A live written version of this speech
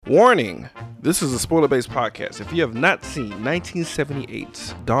Warning, this is a spoiler-based podcast. If you have not seen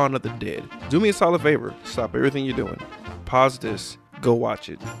 1978's Dawn of the Dead, do me a solid favor. Stop everything you're doing. Pause this. Go watch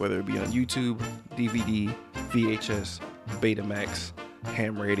it. Whether it be on YouTube, DVD, VHS, Betamax,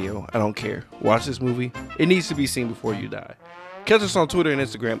 ham radio. I don't care. Watch this movie. It needs to be seen before you die. Catch us on Twitter and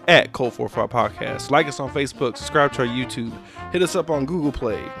Instagram at Code45 Podcast. Like us on Facebook. Subscribe to our YouTube. Hit us up on Google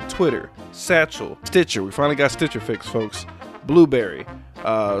Play, Twitter, Satchel, Stitcher. We finally got Stitcher fixed, folks. Blueberry.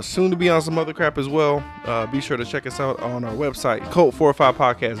 Soon to be on some other crap as well. Be sure to check us out on our website,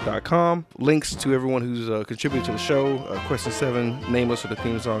 code45podcast.com. Links to everyone who's contributed to the show. Question 7, Nameless for the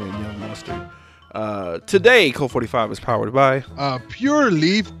theme song, and Young Mustard. Today, Code 45 is powered by Pure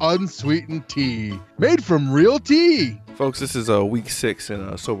Leaf Unsweetened Tea, made from real tea. Folks, this is week 6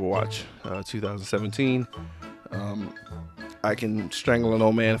 in Sober Watch 2017. I can strangle an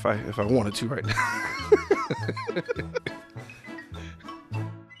old man if I wanted to right now.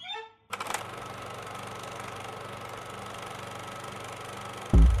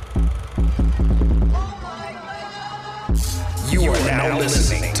 You are now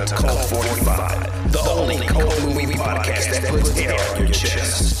listening to Cult 45, the only cult movie podcast that puts air on your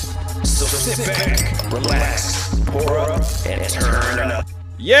chest. So sit back, relax, pour up, and turn up.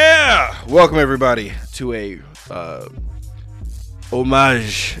 Yeah! Welcome everybody to a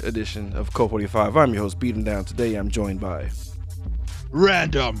homage edition of Cult 45. I'm your host, Beat 'em Down. Today I'm joined by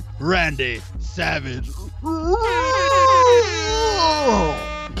Random Randy Savage.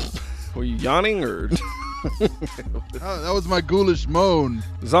 Were you yawning or? That was my ghoulish moan.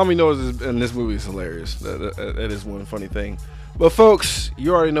 Zombie noise in this movie is hilarious. That is one funny thing. But folks,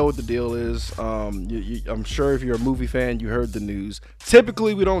 you already know what the deal is. I'm sure if you're a movie fan, you heard the news.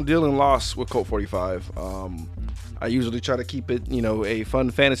 Typically, we don't deal in loss with Cult 45. I usually try to keep it, a fun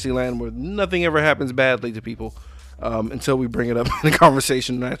fantasy land where nothing ever happens badly to people until we bring it up in a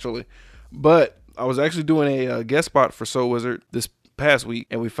conversation naturally. But I was actually doing a guest spot for Soul Wizard this past week,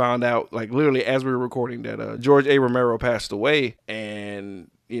 and we found out, like, literally as we were recording, that George A. Romero passed away,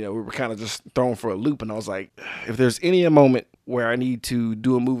 and we were kind of just thrown for a loop. And I was like, if there's any moment where I need to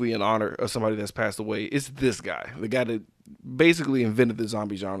do a movie in honor of somebody that's passed away, it's this guy, the guy that basically invented the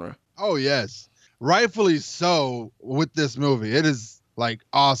zombie genre. Oh yes, rightfully so. With this movie, it is like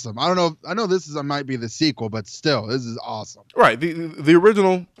awesome. I know this might be the sequel, but still, this is awesome. Right, the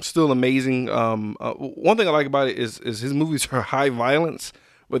original still amazing. One thing I like about it is his movies are high violence,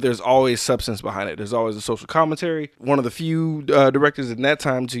 but there's always substance behind it. There's always a social commentary. One of the few directors in that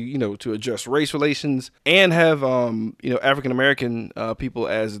time to address race relations and have African American people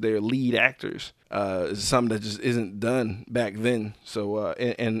as their lead actors. Is something that just isn't done back then. So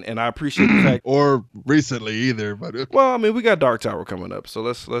and I appreciate the fact, or recently either. But well, I mean, we got Dark Tower coming up, so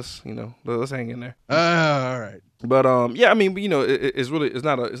let's hang in there. All right. But yeah, I mean, it's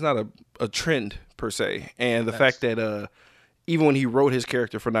not a trend per se, and the fact that even when he wrote his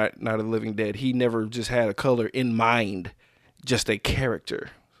character for Night of the Living Dead, he never just had a color in mind, just a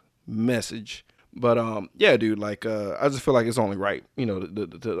character message. But yeah, dude, like I just feel like it's only right,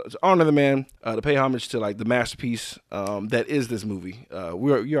 to honor the man, to pay homage to like the masterpiece that is this movie.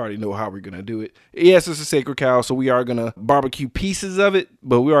 You already know how we're gonna do it. Yes, it's a sacred cow, so we are gonna barbecue pieces of it,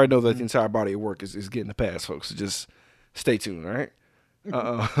 but we already know that the entire body of work is getting the pass, folks. So just stay tuned, all right?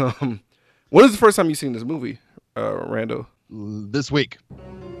 When is the first time you seen this movie, Rando? This week.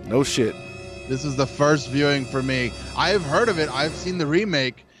 No shit. This is the first viewing for me. I've heard of it. I've seen the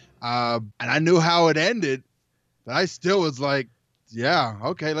remake. And I knew how it ended, but I still was like, yeah,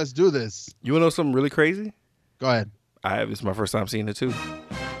 okay, let's do this. You want to know something really crazy? Go ahead. It's my first time seeing it too.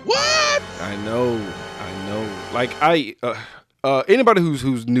 What? I know. Like anybody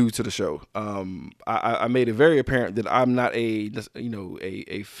who's new to the show, I made it very apparent that I'm not a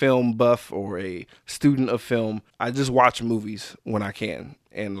film buff or a student of film. I just watch movies when I can,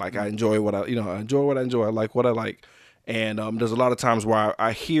 and like I enjoy what I enjoy what I enjoy. I like what I like. And there's a lot of times where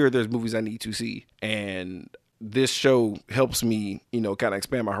I hear there's movies I need to see, and this show helps me, kind of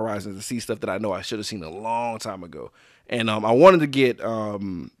expand my horizons and see stuff that I know I should have seen a long time ago. And I wanted to get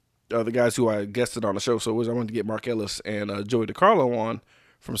the guys who I guested on the show, I wanted to get Mark Ellis and Joey DiCarlo on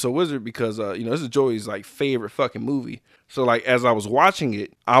from Soul Wizard because, this is Joey's like favorite fucking movie. So like as I was watching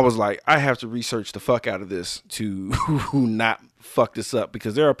it, I was like, I have to research the fuck out of this to not fuck this up,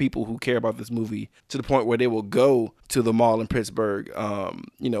 because there are people who care about this movie to the point where they will go to the mall in Pittsburgh, and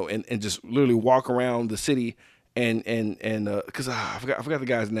just literally walk around the city and because I forgot the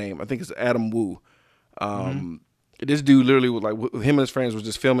guy's name. I think it's Adam Wu. This dude literally was like, with him and his friends was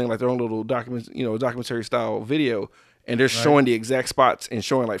just filming like their own little documentary style video, and they're showing the exact spots and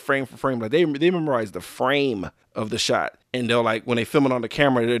showing like frame for frame. Like they memorize the frame of the shot, and they'll like when they film it on the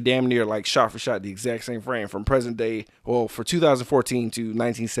camera, they're damn near like shot for shot the exact same frame from present day. Well, for 2014 to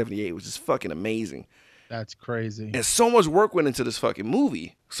 1978, which is fucking amazing. That's crazy. And so much work went into this fucking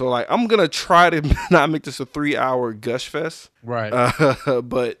movie. So like, I'm gonna try to not make this a 3-hour gush fest, Right.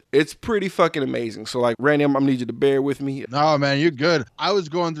 but it's pretty fucking amazing. So like, Randy, I'm gonna need you to bear with me. No, man, you're good. I was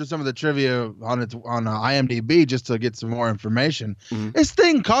going through some of the trivia on IMDb just to get some more information. Mhm. This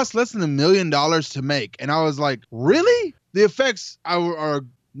thing cost less than $1 million to make, and I was like, really? The effects are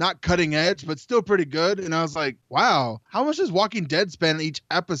not cutting edge, but still pretty good. And I was like, wow, how much does Walking Dead spend each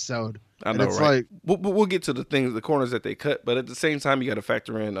episode? I And know, it's right? like, We'll get to the things, the corners that they cut, but at the same time, you got to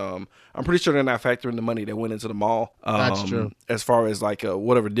factor in. I'm pretty sure they're not factoring the money that went into the mall. That's true. As far as like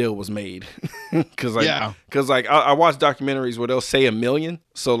whatever deal was made, because Yeah. I watch documentaries where they'll say $1 million,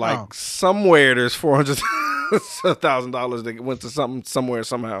 so like somewhere there's $400,000 that went to somewhere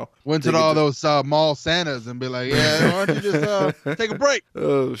somehow. went to all those mall Santas and be like, yeah, why don't you just take a break?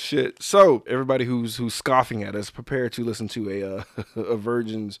 Oh shit! So everybody who's scoffing at us, prepare to listen to a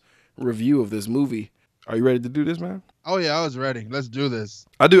Virgin's review of this movie. Are you ready to do this, man? Oh yeah, I was ready. Let's do this.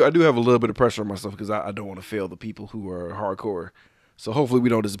 I do have a little bit of pressure on myself because I don't want to fail the people who are hardcore. So hopefully we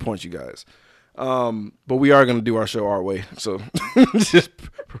don't disappoint you guys. But we are going to do our show our way. So just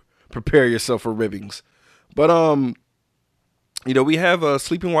prepare yourself for ribbings. But we have a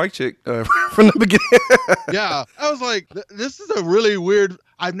sleeping white chick from the beginning. Yeah, I was like, this is a really weird.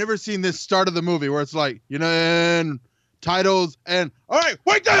 I've never seen this start of the movie where it's like, and titles and all right,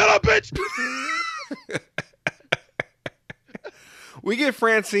 wake the hell up, bitch. We get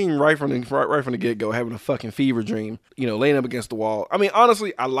Francine right from the get go having a fucking fever dream, laying up against the wall. I mean,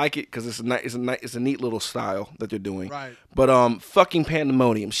 honestly, I like it because it's a neat little style that they're doing. Right. But fucking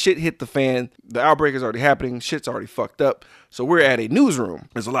pandemonium, shit hit the fan. The outbreak is already happening. Shit's already fucked up. So we're at a newsroom.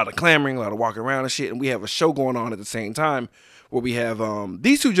 There's a lot of clamoring, a lot of walking around and shit, and we have a show going on at the same time where we have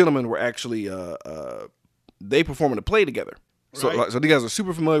these two gentlemen were actually they performing a play together. So these guys are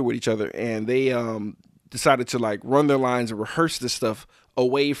super familiar with each other, and they decided to like run their lines and rehearse this stuff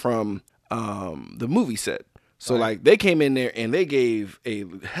away from the movie set. So like they came in there and they gave a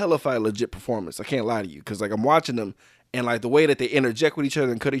hellified legit performance. I can't lie to you because like I'm watching them and like the way that they interject with each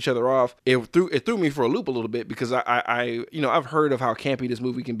other and cut each other off, it threw me for a loop a little bit because I've heard of how campy this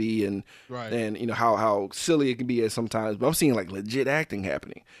movie can be and how silly it can be at sometimes, but I'm seeing like legit acting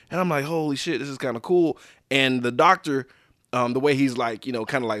happening and I'm like, holy shit, this is kind of cool. And the doctor, the way he's like, kind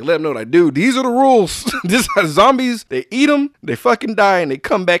of like let him know, like, dude, these are the rules. This is zombies. They eat them, they fucking die, and they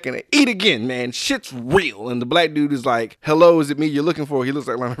come back and they eat again, man. Shit's real. And the black dude is like, hello, is it me you're looking for? He looks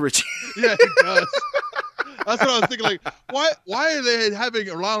like Lionel Richie. Yeah, he does. That's what I was thinking. Like, why are they having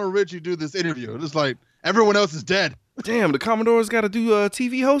Lionel Richie do this interview? It's like everyone else is dead. Damn, the Commodore's got to do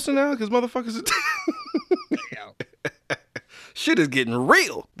TV hosting now because motherfuckers. Shit is getting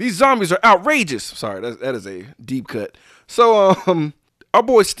real. These zombies are outrageous. Sorry, that is a deep cut. So, our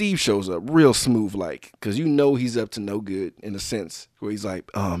boy Steve shows up real smooth, like, because he's up to no good in a sense where he's like,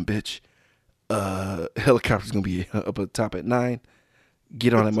 bitch, helicopter's gonna be up at the top at 9.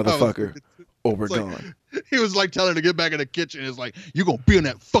 Get on that motherfucker, or we're gone. He was like telling her to get back in the kitchen. It's like, you gonna be on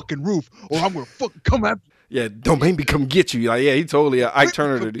that fucking roof, or I'm gonna fucking come after you. Yeah, don't make me come get you. Like, yeah, he totally Ike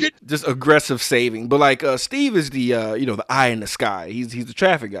Turner to just aggressive saving. But like, Steve is the the eye in the sky. He's the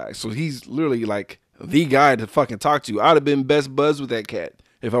traffic guy, so he's literally like the guy to fucking talk to. I'd have been best buds with that cat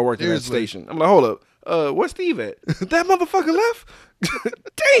if I worked in that station. I'm like, hold up, where's Steve at? That motherfucker left.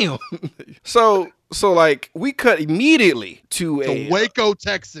 Damn. So like we cut immediately to Waco,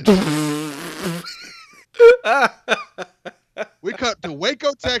 Texas. We cut to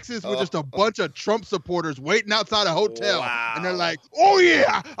Waco, Texas with just a bunch of Trump supporters waiting outside a hotel. Wow. And they're like, oh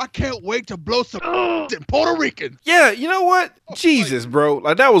yeah, I can't wait to blow some in Puerto Rican. Yeah, you know what? Jesus, bro.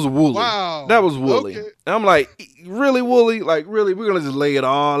 Like, that was woolly. Wow. That was woolly. Okay. And I'm like, really, woolly? Like, really? We're going to just lay it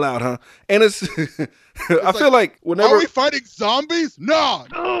all out, huh? And it's I feel like whenever... Are we fighting zombies? No.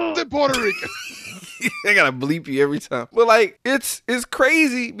 In Puerto Rican. I gotta bleep you every time, but like it's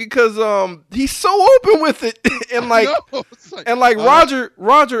crazy because he's so open with it, and like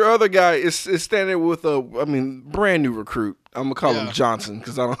Roger, other guy is standing with a brand new recruit. I'm gonna call him Johnson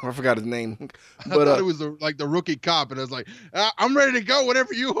because I forgot his name. But I thought it was the rookie cop, and I was like, I'm ready to go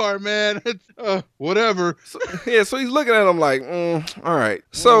whenever you are, man. Whatever. So he's looking at him like, all right.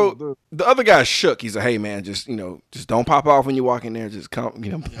 So the other guy shook. He's like, hey man, just don't pop off when you walk in there. Just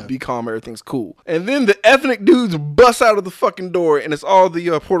be calm. Everything's cool. And then the ethnic dudes bust out of the fucking door, and it's all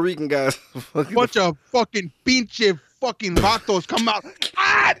the Puerto Rican guys. Bunch of fucking pinche fucking vatos come out.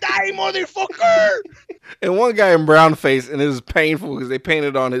 Die, motherfucker! And one guy in brown face, and it was painful because they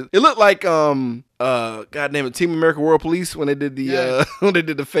painted on his. It looked like goddamn it, Team America World Police when they did the when they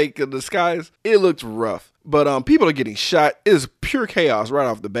did the fake disguise. It looked rough, but people are getting shot. It is pure chaos right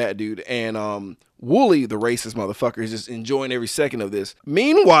off the bat, dude. And Wooly, the racist motherfucker, is just enjoying every second of this.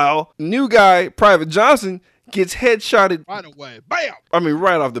 Meanwhile, new guy Private Johnson gets headshotted right away. Bam! I mean,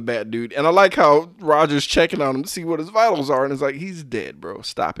 right off the bat, dude. And I like how Roger's checking on him to see what his vitals are, and it's like, he's dead, bro.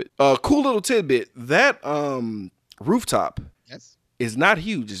 Stop it. Cool little tidbit. That rooftop is not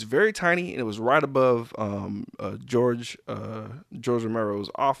huge. It's very tiny, and it was right above George Romero's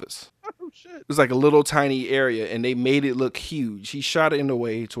office. Oh, shit. It was like a little tiny area, and they made it look huge. He shot it in a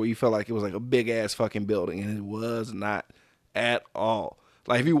way to where you felt like it was like a big-ass fucking building, and it was not at all.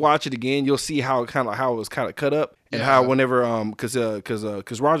 Like if you watch it again, you'll see how it was kind of cut up, and how whenever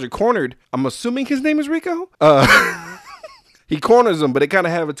because Roger cornered, I'm assuming his name is Rico. He corners them, but they kind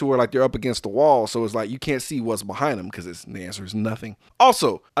of have it to where like they're up against the wall, so it's like you can't see what's behind them because the answer is nothing.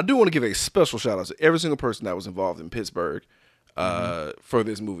 Also, I do want to give a special shout out to every single person that was involved in Pittsburgh for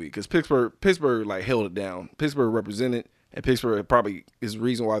this movie, because Pittsburgh like held it down. Pittsburgh represented, and Pittsburgh probably is the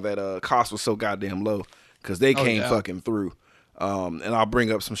reason why that cost was so goddamn low, because they came fucking through. And I'll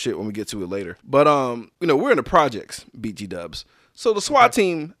bring up some shit when we get to it later. But we're in the projects, BG Dubs. So the SWAT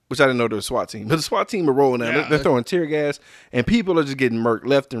team, which I didn't know there was a SWAT team, but the SWAT team are rolling down. They're throwing tear gas, and people are just getting murked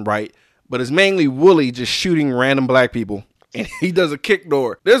left and right. But it's mainly Wooly just shooting random black people, and he does a kick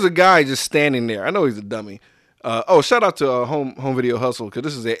door. There's a guy just standing there. I know he's a dummy. Shout out to Home Video Hustle, because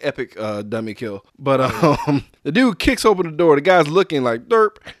this is an epic dummy kill. But the dude kicks open the door. The guy's looking like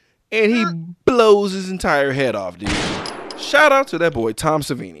derp, and he blows his entire head off, dude. Shout out to that boy Tom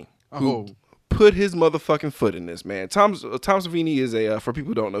Savini, who put his motherfucking foot in this, man. Tom Savini is for people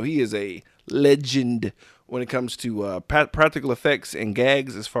who don't know, he is a legend when it comes to practical effects and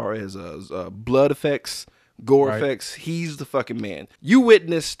gags, as far as blood effects, gore effects. He's the fucking man. You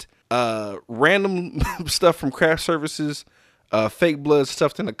witnessed random stuff from craft services, fake blood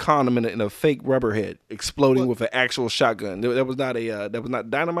stuffed in a condom in a fake rubber head, exploding with an actual shotgun. That was not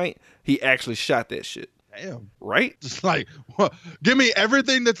dynamite. He actually shot that shit. Damn. Right? Just like, give me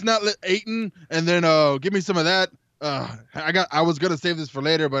everything that's not eaten, and then give me some of that. I was gonna save this for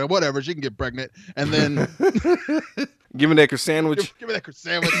later, but whatever. She can get pregnant, and then give me that sandwich. Give me that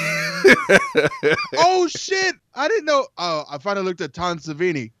sandwich. Oh shit! I didn't know. Oh, I finally looked at Tom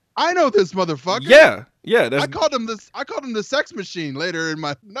Savini. I know this motherfucker. Yeah. I called him the sex machine later in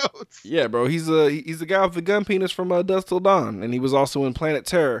my notes. Yeah, bro. He's the guy with the gun penis from Dusk Till Dawn, and he was also in Planet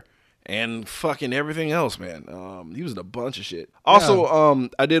Terror. And fucking everything else, man. He was in a bunch of shit. Also,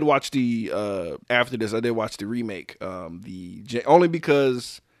 I did watch after this, I did watch the remake. Only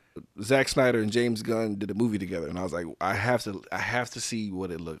because Zack Snyder and James Gunn did a movie together, and I was like, I have to see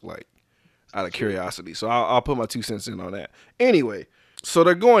what it looked like out of curiosity. So I'll put my 2 cents in on that. Anyway, so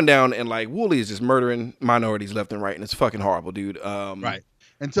they're going down, and like Wooly is just murdering minorities left and right, and it's fucking horrible, dude. Right.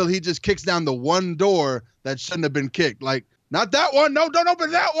 Until he just kicks down the one door that shouldn't have been kicked. Like, not that one. No, don't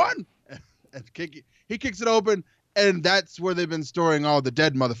open that one. And he kicks it open, and that's where they've been storing all the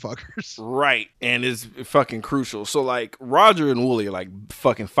dead motherfuckers. Right, and it's fucking crucial. So like Roger and Wooly are like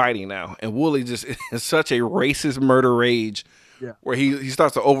fucking fighting now, and Wooly just is such a racist murder rage, where he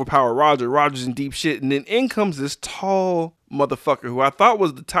starts to overpower Roger. Roger's in deep shit, and then in comes this tall motherfucker who I thought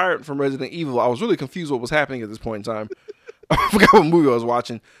was the tyrant from Resident Evil. I was really confused what was happening at this point in time. I forgot what movie I was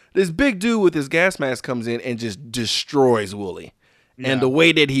watching. This big dude with his gas mask comes in and just destroys Wooly, and the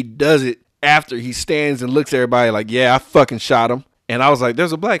way that he does it. After he stands and looks at everybody like, yeah, I fucking shot him. And I was like,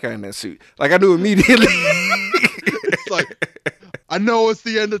 there's a black guy in that suit. Like, I knew immediately. It's like, I know it's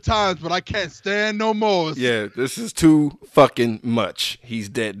the end of times, but I can't stand no more. Yeah, this is too fucking much. He's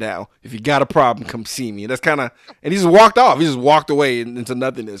dead now. If you got a problem, come see me. That's kind of, and he just walked off. He just walked away into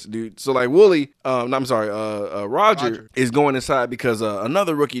nothingness, dude. So like Wooly, Roger is going inside because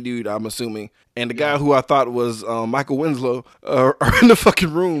another rookie dude, I'm assuming, and the guy who I thought was Michael Winslow are in the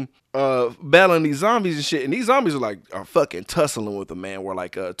fucking room. Battling these zombies and shit, and these zombies are fucking tussling with them, man. Where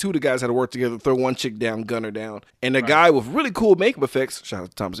like 2 of the guys had to work together, throw one chick down, gun her down, and the guy with really cool makeup effects, shout out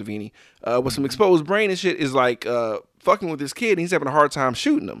to Tom Savini, with some exposed brain and shit, is like fucking with this kid, and he's having a hard time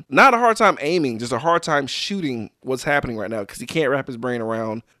shooting him. Not a hard time aiming, just a hard time shooting what's happening right now, because he can't wrap his brain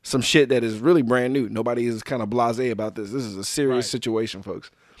around some shit that is really brand new. Nobody is kind of blasé about this. This is a serious situation,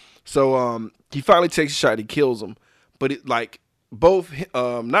 folks. So he finally takes a shot, he kills him, but it like. Both,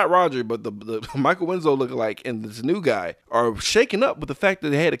 not Roger, but the Michael Winslow lookalike and this new guy are shaken up with the fact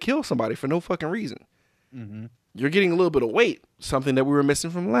that they had to kill somebody for no fucking reason. Mm-hmm. You're getting a little bit of weight, something that we were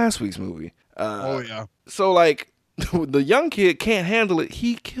missing from last week's movie. So like, the young kid can't handle it.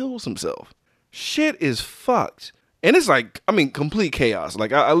 He kills himself. Shit is fucked. And it's like, I mean, complete chaos.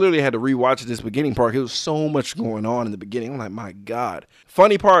 Like, I literally had to rewatch this beginning part. There was so much going on in the beginning. I'm like, my God.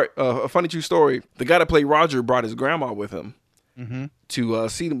 Funny part, a funny true story. The guy that played Roger brought his grandma with him to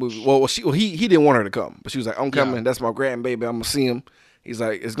see the movie. Well, he didn't want her to come, but she was like, I'm coming. Yeah. That's my grandbaby. I'm going to see him. He's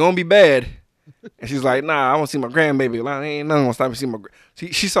like, it's going to be bad. And she's like, nah, I want to see my grandbaby. Like, ain't nothing going to stop me seeing my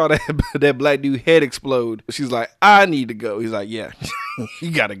She saw that black dude head explode. She's like, I need to go. He's like, yeah, you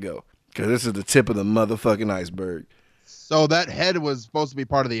got to go. Because this is the tip of the motherfucking iceberg. So that head was supposed to be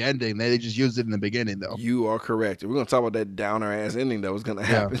part of the ending. They just used it in the beginning, though. You are correct. We're going to talk about that downer-ass ending that was going to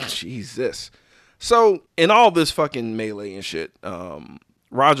happen. Yeah. Jesus. So, in all this fucking melee and shit,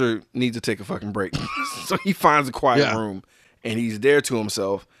 Roger needs to take a fucking break. So he finds a quiet room, and he's there to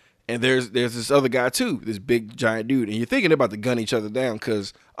himself. And there's this other guy, too, this big, giant dude. And you're thinking they're about to gun each other down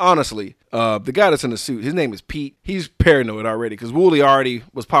because, honestly, the guy that's in the suit, his name is Pete. He's paranoid already because Wooly already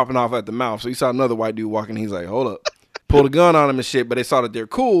was popping off at the mouth. So he saw another white dude walking. He's like, hold up. Pulled a gun on him and shit, but they saw that they're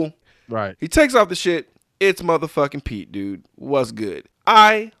cool. Right. He takes off the shit. It's motherfucking Pete, dude. What's good?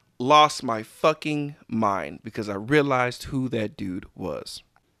 I lost my fucking mind because I realized who that dude was.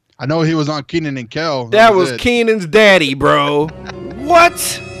 I know he was on Kenan and Kel. That was Kenan's daddy, bro.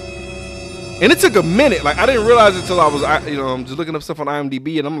 What? And it took a minute. Like, I didn't realize it until I'm just looking up stuff on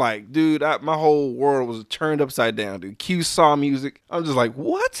IMDb, and I'm like, dude, my whole world was turned upside down, dude. Q saw music. I'm just like,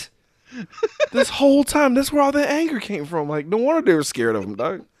 what? This whole time, that's where all that anger came from. Like, no wonder they were scared of him,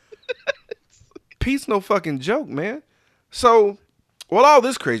 dog. Pete's no fucking joke, man. So, while all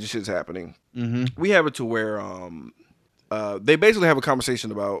this crazy shit's happening, we have it to where they basically have a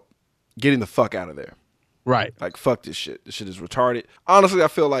conversation about getting the fuck out of there. Right. Like, fuck this shit. This shit is retarded. Honestly, I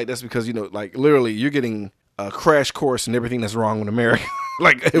feel like that's because, like, literally, you're getting a crash course in everything that's wrong with America.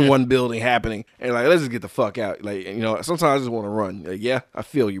 Like, in one building happening. And, like, let's just get the fuck out. Like, sometimes I just want to run. Like, yeah, I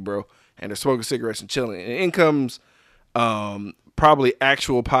feel you, bro. And they're smoking cigarettes and chilling. And in comes probably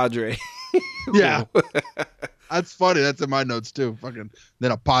actual Padre. Yeah. That's funny. That's in my notes, too. Fucking.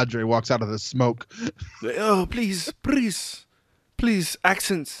 Then a Padre walks out of the smoke. Like, oh, please,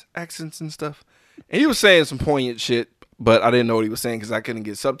 accents and stuff. And he was saying some poignant shit, but I didn't know what he was saying because I couldn't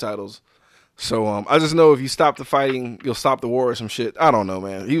get subtitles. So I just know if you stop the fighting, you'll stop the war or some shit. I don't know,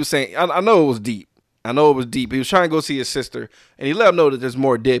 man. He was saying, I know it was deep. He was trying to go see his sister, and he let him know that there's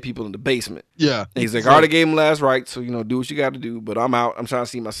more dead people in the basement. Yeah. And he's like, I already gave him last right, so, do what you got to do, but I'm out. I'm trying to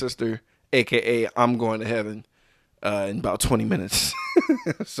see my sister, a.k.a. I'm going to heaven in about 20 minutes.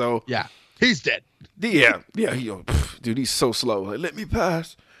 So. Yeah. He's dead. Yeah. Dude, he's so slow. Like, let me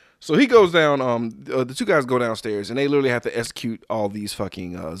pass. So he goes down, the two guys go downstairs, and they literally have to execute all these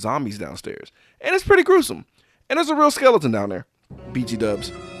fucking zombies downstairs. And it's pretty gruesome. And there's a real skeleton down there. BG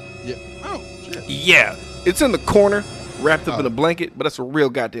dubs. Yeah. Oh, shit. Yeah. It's in the corner, wrapped up in a blanket, but that's a real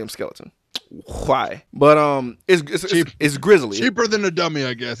goddamn skeleton. Why? But it's grisly. Cheaper than a dummy,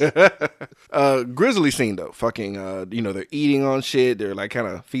 I guess. Grisly scene, though. Fucking, they're eating on shit. They're, like, kind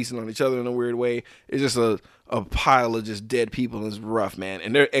of feasting on each other in a weird way. It's just a pile of just dead people. It's rough, man.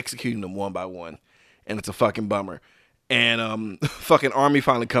 And they're executing them one by one. And it's a fucking bummer. And fucking army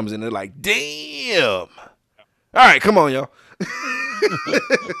finally comes in. They're like, damn. All right, come on, y'all.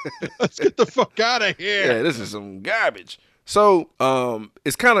 Let's get the fuck out of here. Yeah, this is some garbage. So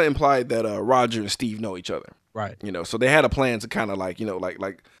it's kind of implied that Roger and Steve know each other. Right. So they had a plan to kind of like,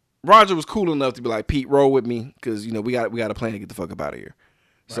 like Roger was cool enough to be like, Pete, roll with me. Because, we got a plan to get the fuck up out of here.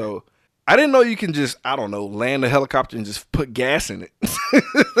 Right. So I didn't know you can just, I don't know, land a helicopter and just put gas in it.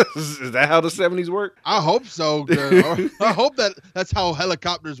 Is that how the 70s work? I hope so. I hope that's how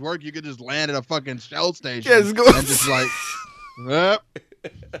helicopters work. You could just land at a fucking Shell station. Yeah, just like, yep.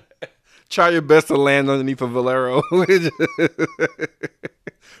 Try your best to land underneath a Valero.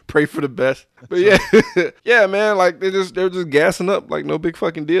 Pray for the best. But yeah, man, like they're just gassing up like no big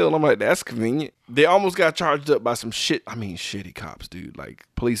fucking deal. And I'm like, that's convenient. They almost got charged up by some shitty cops, dude. Like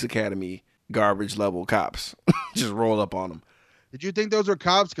police academy garbage level cops. Just roll up on them. Did you think those were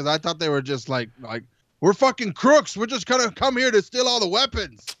cops? Because I thought they were just like we're fucking crooks. We're just gonna come here to steal all the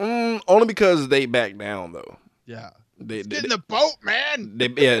weapons. Only because they backed down though. Yeah. They get in the boat, man. They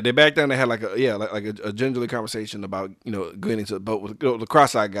back down. They had like a gingerly conversation about going into the boat with the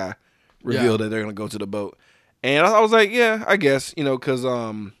cross-eyed guy. Revealed that they're gonna go to the boat, and I was like, yeah, I guess because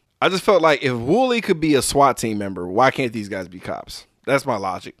I just felt like if Wooly could be a SWAT team member, why can't these guys be cops? That's my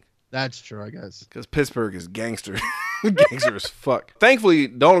logic. That's true, I guess. Because Pittsburgh is gangster, gangster as fuck. Thankfully,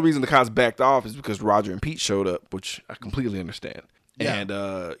 the only reason the cops backed off is because Roger and Pete showed up, which I completely understand. Yeah. And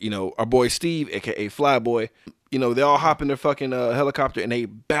our boy Steve, aka Flyboy. They all hop in their fucking helicopter and they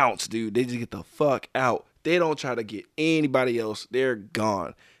bounce, dude. They just get the fuck out. They don't try to get anybody else. They're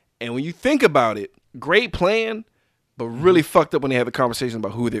gone. And when you think about it, great plan, but really fucked up when they had the conversation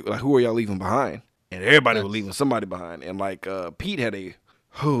about who are y'all leaving behind? And everybody was leaving somebody behind. And like Pete had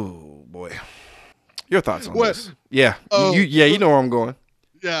oh boy. Your thoughts on this? Yeah. You know where I'm going.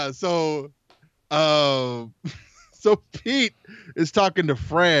 Yeah, so Pete is talking to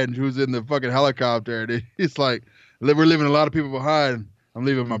Fran, who's in the fucking helicopter, and he's like, we're leaving a lot of people behind. I'm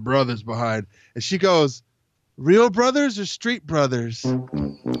leaving my brothers behind. And she goes, real brothers or street brothers?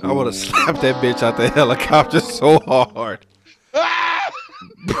 I would have slapped that bitch out the helicopter so hard.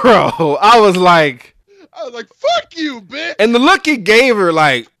 Bro, I was like, fuck you, bitch. And the look he gave her,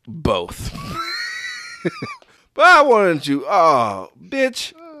 like, both. But I wanted you,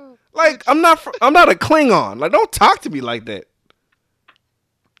 bitch. Like, I'm not a Klingon. Like, don't talk to me like that.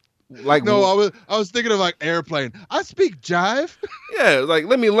 Like, no, I was thinking of like Airplane. I speak jive. Yeah, like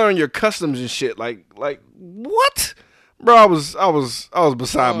let me learn your customs and shit. Like what, bro? I was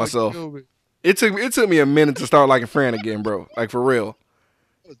beside myself. It took me a minute to start liking Fran again, bro. Like for real.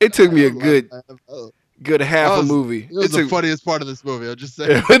 It took me a good half a movie. It was the funniest part of this movie. I'll just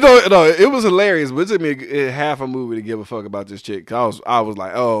say. No, it was hilarious, but it took me half a movie to give a fuck about this chick. I was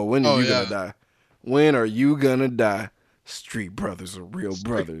like, when are you gonna die? When are you gonna die? Street brothers are real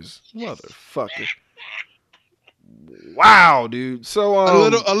brothers, motherfucker. Wow, dude. So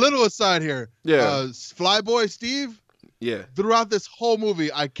a little aside here. Yeah. Flyboy Steve. Yeah. Throughout this whole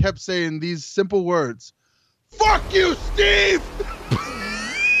movie, I kept saying these simple words. Fuck you, Steve.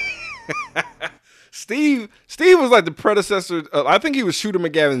 Steve was like the predecessor. I think he was Shooter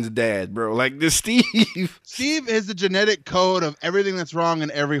McGavin's dad, bro. Like this Steve. Steve is the genetic code of everything that's wrong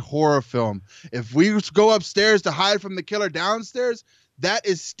in every horror film. If we go upstairs to hide from the killer downstairs, that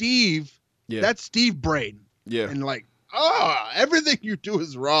is Steve. Yeah. That's Steve brain. Yeah. And like, everything you do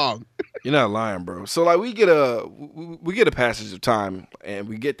is wrong. You're not lying, bro. So like we get a passage of time, and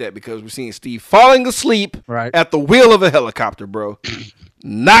we get that because we're seeing Steve falling asleep at the wheel of a helicopter, bro.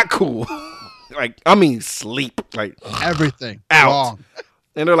 Not cool. Like, I mean, sleep. Like, everything. Out. Wrong.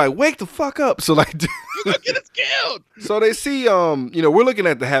 And they're like, wake the fuck up. So, like, you're going to get us killed. So they see, we're looking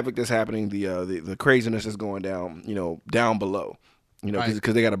at the havoc that's happening, the craziness that's going down, down below,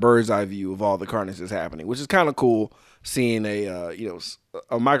 because they got a bird's eye view of all the carnage that's happening, which is kind of cool seeing a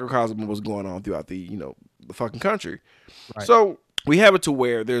microcosm of what's going on throughout the fucking country. Right. So we have it to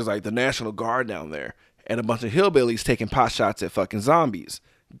where there's like the National Guard down there and a bunch of hillbillies taking pot shots at fucking zombies.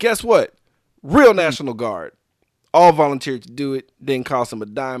 Guess what? Real National Guard. All volunteered to do it. Didn't cost them a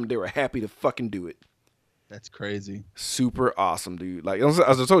dime. They were happy to fucking do it. That's crazy. Super awesome, dude. Like, as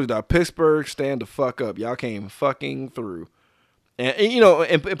I told you, dog, Pittsburgh, stand the fuck up. Y'all came fucking through.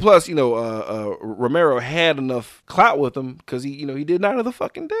 And plus, Romero had enough clout with him because he did Night of the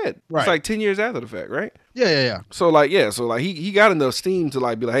Fucking Dead. Right. It's like 10 years after the fact, right? Yeah. So he got enough steam to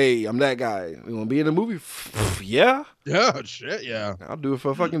like be like, hey, I'm that guy. You want to be in the movie? Yeah. Yeah, shit, yeah. I'll do it for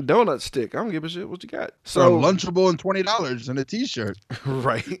a fucking donut stick. I don't give a shit what you got. So for a Lunchable and $20 and a T-shirt.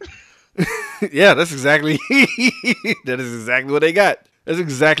 Right. Yeah, that's exactly that is exactly what they got. That's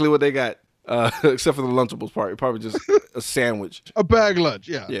exactly what they got. Except for the Lunchables part, probably just a sandwich, a bag lunch,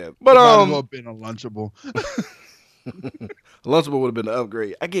 yeah. But might as well been a Lunchable. Lunchable would have been the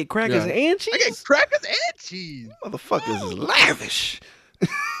upgrade. I get crackers and cheese. I get crackers and cheese. Motherfuckers is lavish.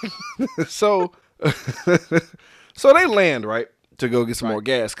 So they land right to go get some more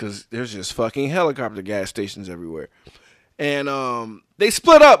gas because there's just fucking helicopter gas stations everywhere, and they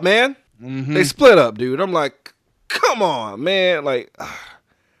split up, man. Mm-hmm. They split up, dude. I'm like, come on, man, like.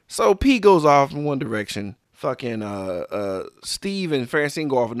 So P goes off in one direction. Fucking Steve and Francine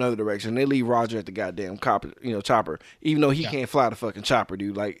go off another direction. They leave Roger at the goddamn chopper, even though he can't fly the fucking chopper,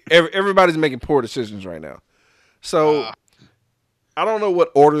 dude. Like everybody's making poor decisions right now. So I don't know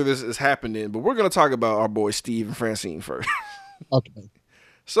what order this has happened in, but we're gonna talk about our boy Steve and Francine first. Okay.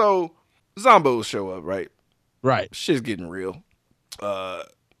 So Zombos show up, right? Right. Shit's getting real.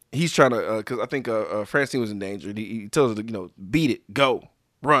 He's trying to because I think Francine was in danger. He tells her to beat it, go.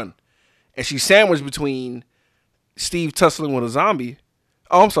 Run. And she's sandwiched between Steve tussling with a zombie.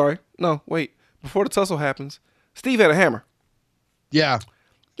 Oh, I'm sorry. No, wait. Before the tussle happens, Steve had a hammer. Yeah.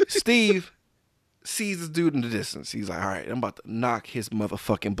 Steve sees this dude in the distance. He's like, all right, I'm about to knock his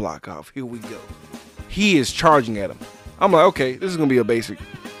motherfucking block off. Here we go. He is charging at him. I'm like, okay, this is going to be a basic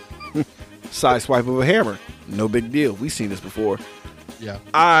side swipe of a hammer. No big deal. We've seen this before. Yeah.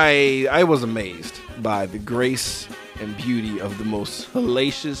 I was amazed by the grace and beauty of the most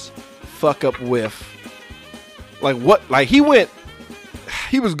hellacious fuck up whiff. Like what? Like he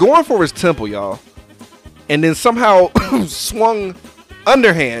was going for his temple, y'all, and then somehow swung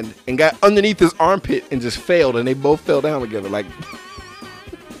underhand and got underneath his armpit and just failed, and they both fell down together. Like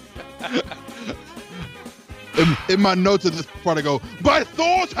In my notes at this part, I go, by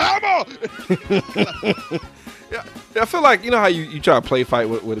Thor's hammer! Yeah, I feel like, you know how you try to play fight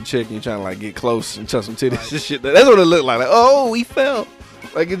with a chick and you trying to like get close and touch some titties and shit. That's what it looked like. Like, oh, he fell.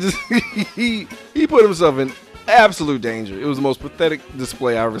 Like it just he put himself in absolute danger. It was the most pathetic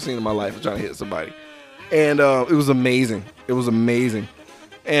display I've ever seen in my life of trying to hit somebody. And it was amazing. It was amazing.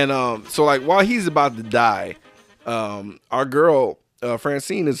 And so like while he's about to die, our girl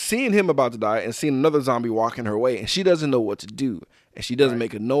Francine is seeing him about to die and seeing another zombie walking her way, and she doesn't know what to do. And she doesn't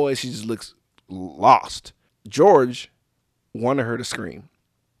make a noise. She just looks lost. George wanted her to scream.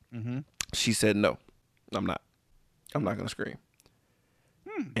 Mm-hmm. She said, no, I'm not going to scream.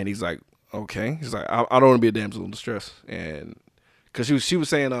 And he's like, okay. He's like, I don't want to be a damsel in distress. And because she was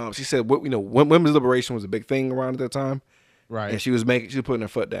saying, she said, you know, women's liberation was a big thing around at that time. Right. And she was putting her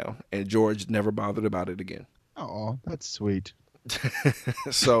foot down. And George never bothered about it again. Oh, that's sweet.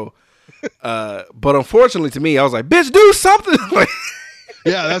 So, but unfortunately to me, I was like, bitch, do something. Like,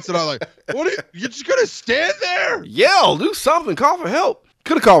 yeah, that's what I was like. What are you're just gonna stand there? Yell, do something, call for help.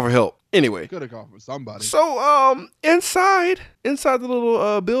 Could have called for help. Anyway. Could have called for somebody. So, inside the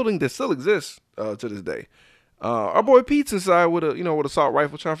little building that still exists to this day, our boy Pete's inside with a assault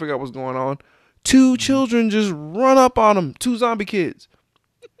rifle trying to figure out what's going on. 2 children just run up on him, 2 zombie kids.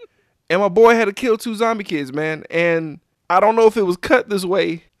 And my boy had to kill 2 zombie kids, man. And I don't know if it was cut this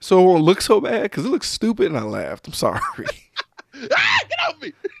way so it won't look so bad, because it looks stupid, and I laughed. I'm sorry. Get off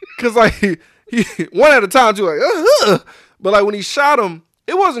me! Because like he one at a time, too, like, but like when he shot him,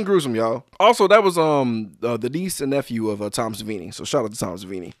 it wasn't gruesome, y'all. Also, that was the niece and nephew of Tom Savini. So shout out to Tom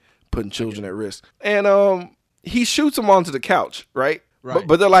Savini, putting children at risk. And he shoots him onto the couch, right? Right.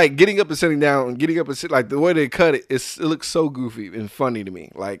 But they're like getting up and sitting down and getting up and sit. Like the way they cut it, it looks so goofy and funny to me.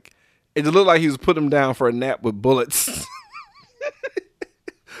 Like it looked like he was putting him down for a nap with bullets.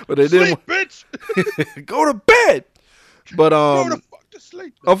 But they didn't. Bitch. Go to bed. But Go the fuck to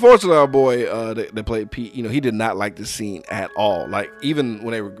sleep. unfortunately, our boy that played Pete, he did not like the scene at all. Like even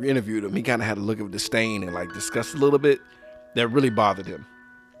when they interviewed him, he kind of had a look of disdain and like disgust a little bit. That really bothered him,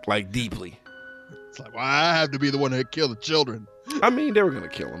 like deeply. It's like, well, I have to be the one to kill the children. I mean, they were gonna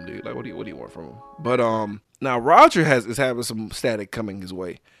kill him, dude. Like, what do you want from him? But now Roger is having some static coming his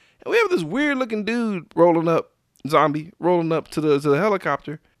way, and we have this weird looking dude zombie rolling up to the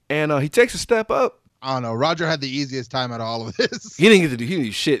helicopter, and he takes a step up. I don't know. Roger had the easiest time out of all of this. He didn't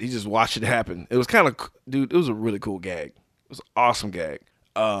do shit. He just watched it happen. It was kind of, dude, it was a really cool gag. It was an awesome gag.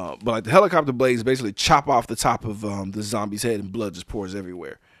 But like the helicopter blades basically chop off the top of the zombie's head and blood just pours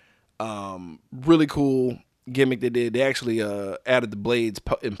everywhere. Really cool gimmick they did. They actually added the blades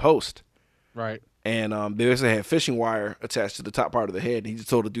in post. Right. And they basically had fishing wire attached to the top part of the head. And he just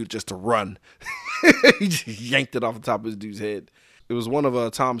told the dude just to run. He just yanked it off the top of his dude's head. It was one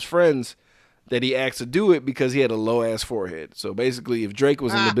of Tom's friends that he asked to do it because he had a low ass forehead. So basically, if Drake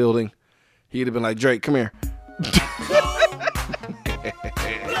was in the building, he'd have been like, Drake, come here.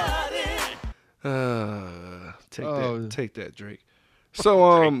 Take that, Drake.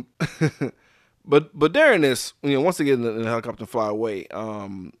 So but during this, once they get in the helicopter and fly away,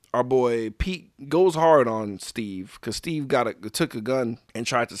 our boy Pete goes hard on Steve because Steve took a gun and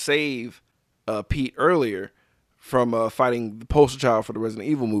tried to save Pete earlier from fighting the poster child for the Resident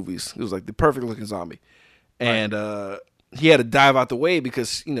Evil movies. It was like the perfect looking zombie. And he had to dive out the way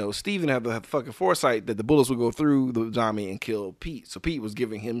because, Steven had the fucking foresight that the bullets would go through the zombie and kill Pete. So Pete was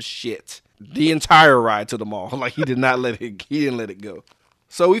giving him shit the entire ride to the mall. Like he didn't let it go.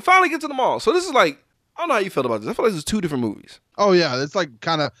 So we finally get to the mall. So this is like, I don't know how you felt about this. I feel like this is 2 different movies. Oh yeah, it's like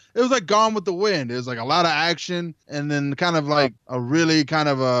it was like Gone with the Wind. It was like a lot of action and then kind of like a really kind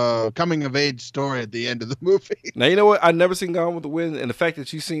of a coming of age story at the end of the movie. Now, you know what? I've never seen Gone with the Wind, and the fact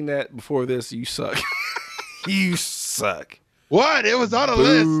that you've seen that before this, you suck. You suck. What? It was on a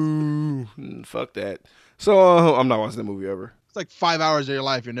list. Fuck that. So I'm not watching that movie ever. It's like 5 hours of your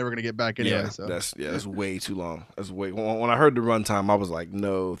life you're never gonna get back anyway. That's way too long. When I heard the runtime, I was like,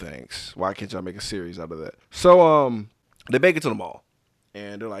 no thanks. Why can't y'all make a series out of that? So they make it to the mall,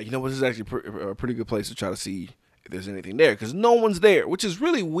 and they're like, you know what? This is actually a pretty good place to try to see if there's anything there because no one's there, which is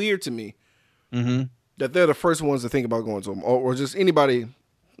really weird to me. Mm-hmm. That they're the first ones to think about going to them, or just anybody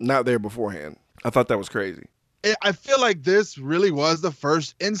not there beforehand. I thought that was crazy. I feel like this really was the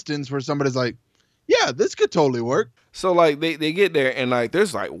first instance where somebody's like, yeah, this could totally work. So like they get there and like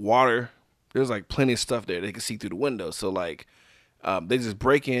there's like water, there's like plenty of stuff there they can see through the window. So like they just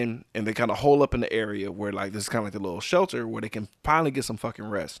break in and they kind of hole up in the area where like this is kind of like the little shelter where they can finally get some fucking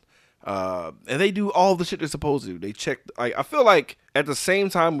rest. And they do all the shit they're supposed to do. They check. I feel like at the same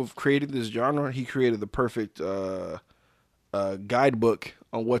time of creating this genre, he created the perfect guidebook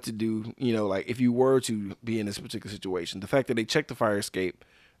on what to do. You know, like if you were to be in this particular situation, the fact that they checked the fire escape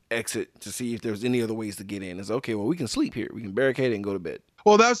exit to see if there's any other ways to get in is okay. Well, we can sleep here. We can barricade it and go to bed.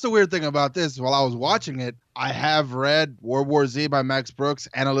 Well, that's the weird thing about this. While I was watching it, I have read World War Z by Max Brooks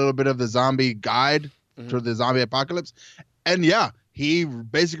and a little bit of the zombie guide to the zombie apocalypse. And yeah, he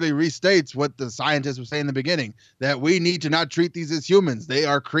basically restates what the scientists were saying in the beginning, that we need to not treat these as humans. They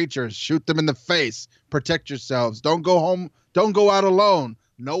are creatures. Shoot them in the face. Protect yourselves. Don't go home. Don't go out alone.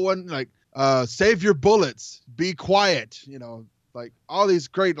 No one, like, save your bullets. Be quiet. You know, like all these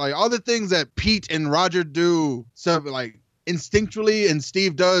great, like all the things that Pete and Roger do, so like instinctually, and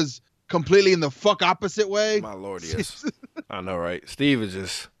Steve does completely in the fuck opposite way. My Lord, yes. I know, right? Steve is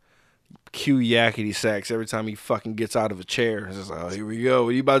just cue yakety sacks every time he fucking gets out of a chair. It's just like, oh, here we go. What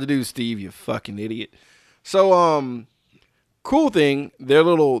are you about to do, Steve? You fucking idiot. So, cool thing, their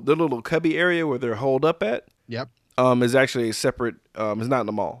little cubby area where they're holed up at. Yep. Is actually a separate. It's not in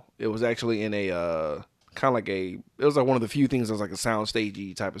the mall. It was actually in a kind of like it was like one of the few things that was like a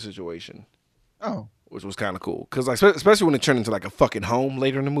soundstagey type of situation. Oh. Which was kind of cool. Because like, especially when it turned into like a fucking home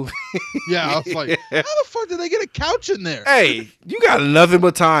later in the movie. Yeah, I was like, how the fuck did they get a couch in there? Hey, you got nothing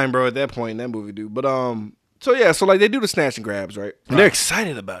but time, bro, at that point in that movie, dude. But so yeah, so like they do the snatch and grabs, right? And they're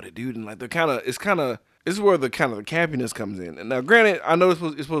excited about it, dude. And like they're this is where the kind of the campiness comes in. And now, granted, I know it's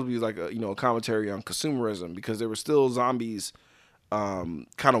supposed to be like a commentary on consumerism, because there were still zombies kind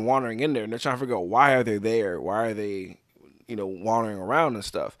of wandering in there, and they're trying to figure out why are they there? Why are they, wandering around and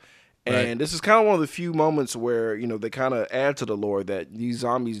stuff? And Right. This is kind of one of the few moments where, they kind of add to the lore that these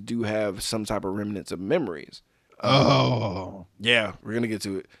zombies do have some type of remnants of memories. Oh. Yeah, we're going to get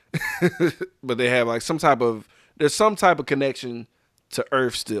to it. But they have like there's some type of connection to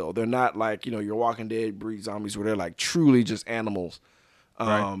Earth still. They're not like, your Walking Dead breed zombies where they're like truly just animals.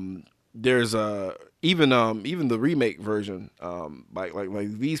 Right. There's even the remake version,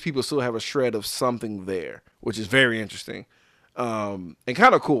 like these people still have a shred of something there, which is very interesting. And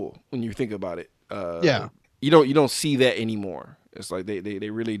kind of cool when you think about it. Yeah. You don't see that anymore. It's like they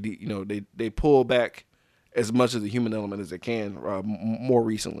really they pull back as much of the human element as they can more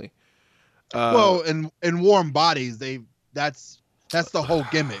recently. Well, in Warm Bodies, that's the whole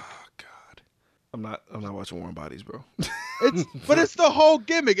gimmick. God, I'm not watching Warm Bodies, bro. But it's the whole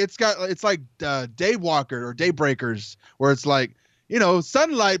gimmick. It's like Daywalker or Daybreakers, where it's like,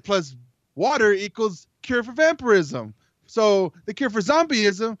 sunlight plus water equals cure for vampirism. So the cure for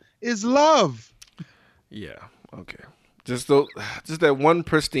zombieism is love. Yeah. Okay. Just that one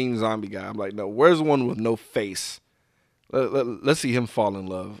pristine zombie guy. I'm like, no. Where's the one with no face? Let's see him fall in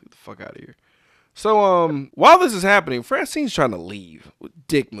love. Get the fuck out of here. So while this is happening, Francine's trying to leave.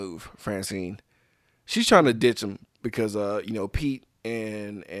 Dick move, Francine. She's trying to ditch him because Pete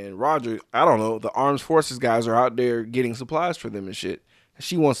and Roger, I don't know, the armed forces guys are out there getting supplies for them and shit.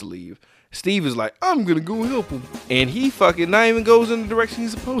 She wants to leave. Steve is like, I'm gonna go help him, and he fucking not even goes in the direction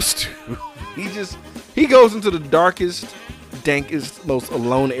he's supposed to. he goes into the darkest, dankest, most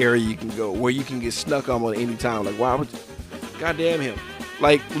alone area you can go, where you can get snuck on at any time. Like, wow, goddamn him.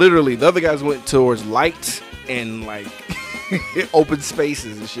 Like, literally, the other guys went towards light and like open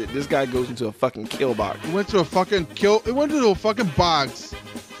spaces and shit. This guy goes into a fucking kill box. He went to a fucking box,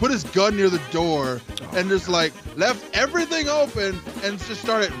 put his gun near the door, and just like left everything open and just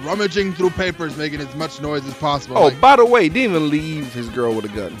started rummaging through papers, making as much noise as possible. Oh, by the way, didn't even leave his girl with a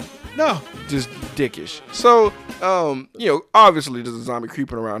gun. No. Just dickish. So, obviously there's a zombie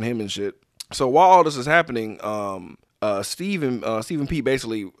creeping around him and shit. So while all this is happening, Steve and Pete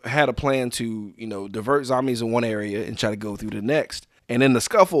basically had a plan to, divert zombies in one area and try to go through the next. And in the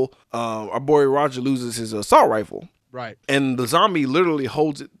scuffle, our boy Roger loses his assault rifle. Right. And the zombie literally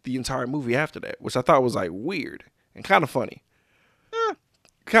holds it the entire movie after that, which I thought was like weird and kind of funny.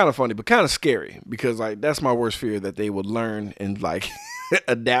 Kind of funny, but kind of scary, because like that's my worst fear, that they would learn and like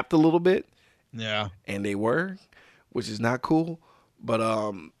adapt a little bit. Yeah. And they were, which is not cool. But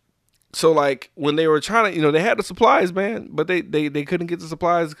so like when they were trying to, they had the supplies, man, but they couldn't get the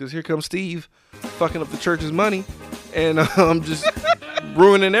supplies because here comes Steve fucking up the church's money and just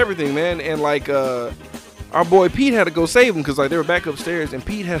ruining everything, man. And like our boy Pete had to go save him because like they were back upstairs, and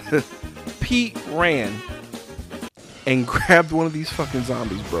Pete ran and grabbed one of these fucking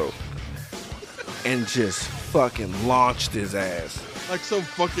zombies, bro, and just fucking launched his ass. Like some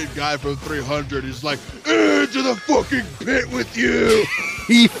fucking guy from 300 is like, into the fucking pit with you.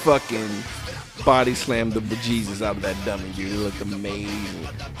 He fucking body slammed the bejesus out of that dummy, dude. It looked amazing.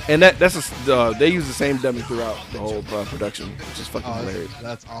 And they use the same dummy throughout the whole production, which is fucking hilarious.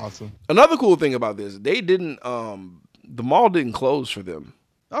 That's awesome. Another cool thing about this, they didn't, the mall didn't close for them.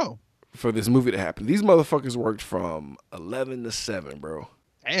 Oh. for this movie to happen. These motherfuckers worked from 11 to 7, bro.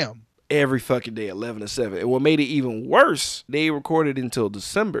 Damn. Every fucking day, 11 to 7. And what made it even worse, they recorded until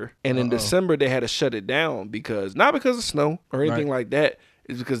December. And in December, they had to shut it down because, not because of snow or anything like that,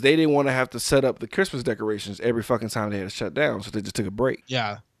 it's because they didn't want to have to set up the Christmas decorations every fucking time they had to shut down. So they just took a break.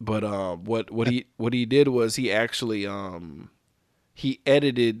 Yeah. But what he did was he actually he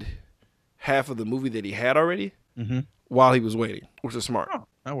edited half of the movie that he had already while he was waiting, which is smart. Oh,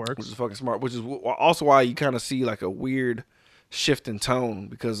 that works. Which is fucking smart. Which is also why you kind of see like a weird shift in tone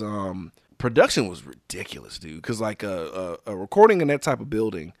because production was ridiculous, dude. Because like a recording in that type of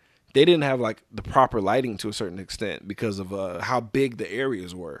building, they didn't have like the proper lighting to a certain extent because of how big the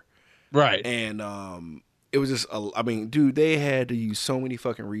areas were. Right. And it was just, I mean, dude, they had to use so many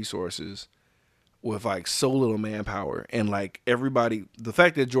fucking resources with like so little manpower. And like everybody, the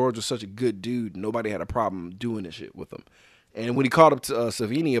fact that George was such a good dude, nobody had a problem doing this shit with him. And when he called up to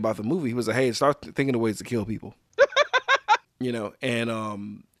Savini about the movie, he was like, hey, start thinking of ways to kill people. You know,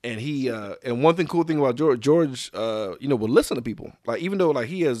 and he and one cool thing about George, you know, would listen to people. Like even though like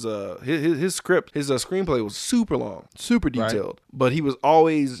he has his script, his screenplay was super long, super detailed, but he was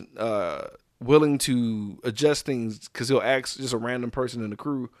always willing to adjust things because he'll ask just a random person in the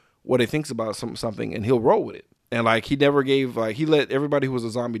crew what he thinks about something, and he'll roll with it. And like he never gave like he let everybody who was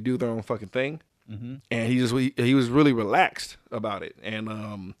a zombie do their own fucking thing, and he was really relaxed about it.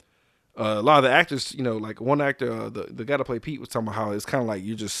 And a lot of the actors, you know, like one actor, the guy to play Pete was talking about how it's kind of like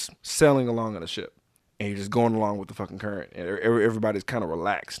you're just sailing along on a ship and you're just going along with the fucking current, and everybody's kind of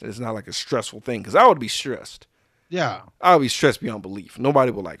relaxed. It's not like a stressful thing because I would be stressed. Yeah. I would be stressed beyond belief.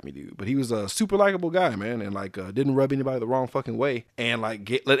 Nobody would like me, dude. But he was a super likable guy, man, and like didn't rub anybody the wrong fucking way, and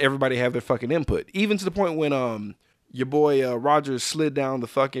like let everybody have their fucking input, even to the point when your boy Rogers slid down the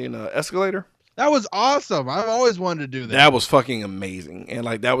fucking escalator. That was awesome. I've always wanted to do that. That was fucking amazing, and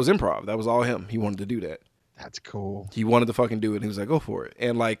like that was improv. That was all him. He wanted to do that. That's cool. He wanted to fucking do it. And he was like, "Go for it."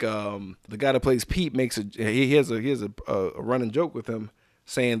 And like the guy that plays Pete makes he has a running joke with him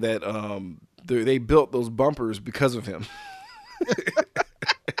saying that they built those bumpers because of him.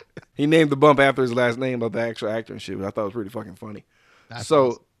 He named the bump after his last name of the actual actor and shit, but I thought it was pretty fucking funny. That's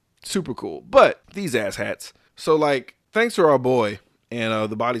awesome. Super cool. But these asshats. So like, thanks to our boy and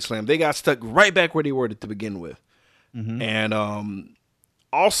the body slam, they got stuck right back where they were to begin with. And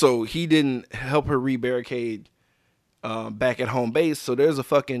also he didn't help her re-barricade back at home base. So there's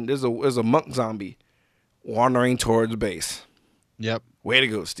a monk zombie wandering towards base. Yep. Way to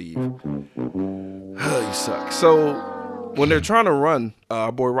go, Steve. You suck. So when they're trying to run,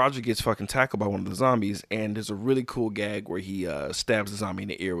 our boy Roger gets fucking tackled by one of the zombies, and there's a really cool gag where he stabs the zombie in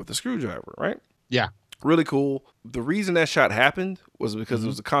the ear with a screwdriver, right? Yeah. Really cool. The reason that shot happened was because it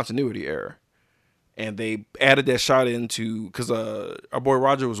was a continuity error. And they added that shot into, because our boy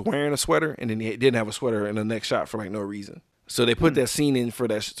Roger was wearing a sweater, and then he didn't have a sweater in the next shot for like no reason. So they put that scene in for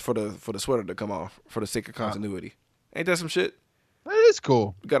the sweater to come off for the sake of continuity. Ain't that some shit? That is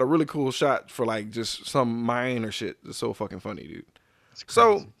cool. Got a really cool shot for like just some minor shit. It's so fucking funny, dude.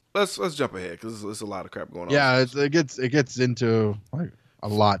 So let's jump ahead because there's a lot of crap going on. Yeah, it gets into like a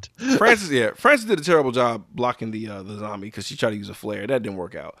lot. Francis did a terrible job blocking the zombie because she tried to use a flare. That didn't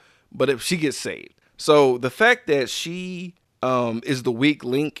work out. But if she gets saved, so the fact that she is the weak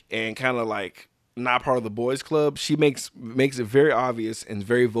link and kind of like not part of the boys club, she makes it very obvious and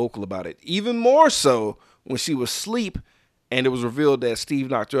very vocal about it. Even more so when she was asleep. And it was revealed that Steve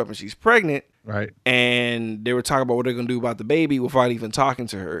knocked her up and she's pregnant. Right. And they were talking about what they're going to do about the baby without even talking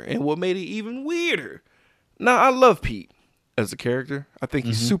to her. And what made it even weirder. Now, I love Pete as a character. I think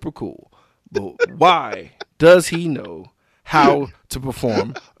he's super cool. But why does he know how to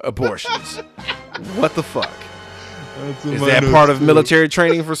perform abortions? What the fuck? Is that part of military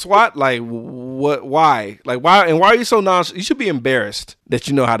training for SWAT? Like, what? Why? Like, why? And why are you so nonchalant? You should be embarrassed that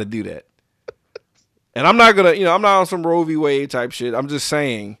you know how to do that. And I'm not gonna, I'm not on some Roe v. Wade type shit. I'm just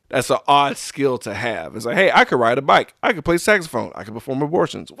saying that's an odd skill to have. It's like, hey, I could ride a bike. I could play saxophone. I could perform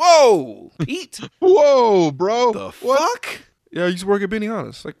abortions. Whoa, Pete. Whoa, bro. The fuck? Yeah, I used to work at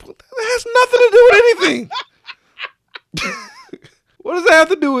Benihana's. Like, that has nothing to do with anything. What does that have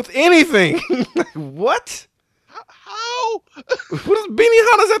to do with anything? Like, what? How? What does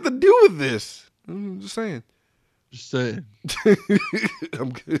Benihana's have to do with this? I'm just saying. I'm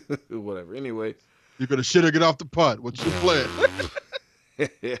good. Whatever. Anyway. You're going to shit or get off the pot. What's your plan?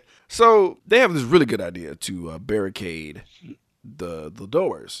 So they have this really good idea to barricade the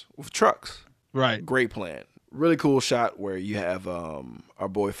doors with trucks. Right. Great plan. Really cool shot where you have our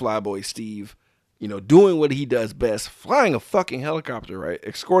boy Flyboy Steve, doing what he does best, flying a fucking helicopter, right?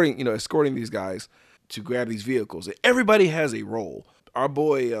 Escorting these guys to grab these vehicles. Everybody has a role. our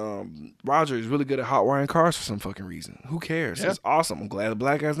boy Roger is really good at hot wiring cars for some fucking reason. Who cares? Yeah. It's awesome. I'm glad the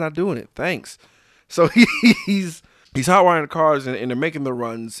black guy's not doing it. Thanks. So he's hot wiring cars and they're making the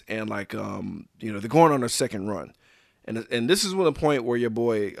runs and like they're going on their second run. And this is when the point where your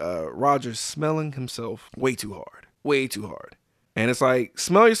boy Roger's smelling himself way too hard. Way too hard. And it's like,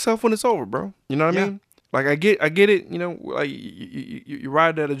 smell yourself when it's over, bro. You know what I mean? Like, I get it, like, you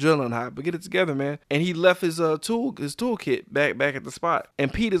ride that adrenaline high, but get it together, man. And he left his toolkit back at the spot.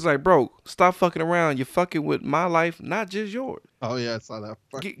 And Pete is like, bro, stop fucking around. You're fucking with my life, not just yours. Oh, yeah, I saw that.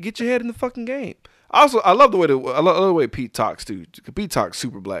 Get your head in the fucking game. Also, I love the way Pete talks, too. Pete talks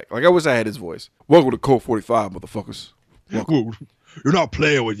super black. Like, I wish I had his voice. Welcome to Colt 45, motherfuckers. Welcome. You're not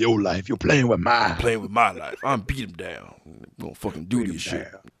playing with your life. You're playing with mine. I'm playing with my life. I'm beat him down. I'm gonna fucking do this shit.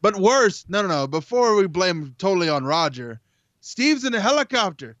 But worse, no. Before we blame totally on Roger, Steve's in a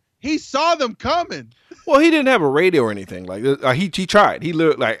helicopter. He saw them coming. Well, he didn't have a radio or anything. Like he tried. He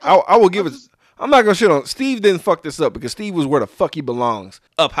literally like I will give it. I'm not gonna shit on Steve. Didn't fuck this up because Steve was where the fuck he belongs,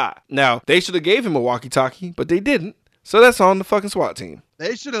 up high. Now they should have gave him a walkie-talkie, but they didn't. So that's on the fucking SWAT team.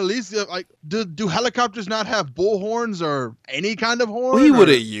 They should at least do helicopters not have bullhorns or any kind of horn? Well, he would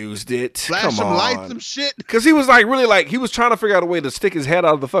have used it. Flash Come some on. lights, some shit. Because he was like really he was trying to figure out a way to stick his head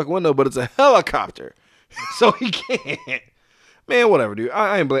out of the fucking window, but it's a helicopter, so he can't. Man, whatever, dude.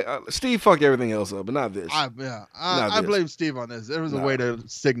 I ain't blame. Steve fucked everything else up, but not this. I blame Steve on this. There was a way to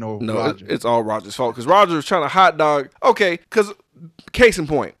signal Roger. It's all Roger's fault because Roger was trying to hot dog. Okay, because case in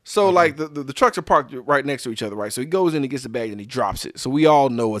point. So like the trucks are parked right next to each other, right? So he goes in, he gets the bag, and he drops it. So we all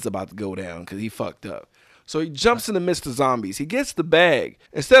know what's about to go down because he fucked up. So he jumps in the midst of zombies. He gets the bag.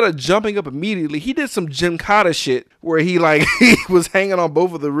 Instead of jumping up immediately, he did some Gymkhana shit where he he was hanging on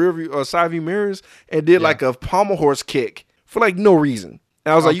both of the rear view or side view mirrors and did like a pommel horse kick for like no reason.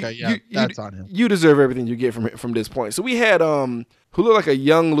 And I was that's on him. You deserve everything you get from this point. So we had who looked like a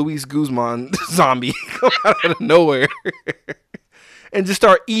young Luis Guzman zombie come out of nowhere and just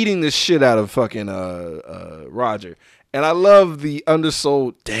start eating the shit out of fucking Roger. And I love the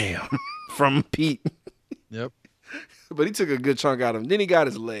undersold damn from Pete. Yep. But he took a good chunk out of him. Then he got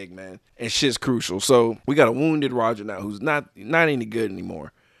his leg, man. And shit's crucial. So we got a wounded Roger now who's not any good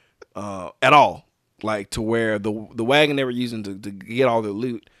anymore. At all. Like to where the wagon they were using to get all their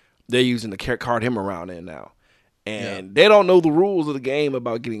loot, they're using to cart him around in now. And they don't know the rules of the game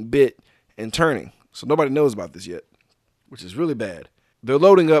about getting bit and turning. So nobody knows about this yet, which is really bad. They're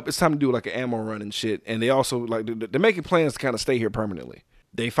loading up. It's time to do like an ammo run and shit. And they also they're making plans to kind of stay here permanently.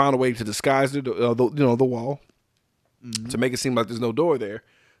 They found a way to disguise the wall to make it seem like there's no door there,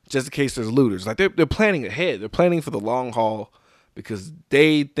 just in case there's looters. Like they're planning ahead. They're planning for the long haul because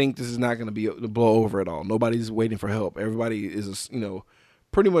they think this is not going to be to blow over at all. Nobody's waiting for help. Everybody is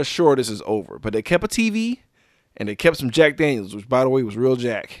pretty much sure this is over. But they kept a TV and they kept some Jack Daniels, which by the way was real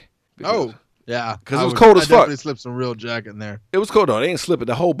Jack. Oh. Yeah, because it was cold as fuck. I definitely slipped some real Jack in there. It was cold. No, they didn't slip it.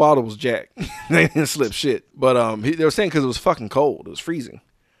 The whole bottle was Jack. They didn't slip shit. But they were saying because it was fucking cold. It was freezing.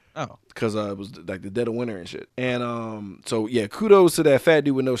 Oh, because it was like the dead of winter and shit. And so yeah, kudos to that fat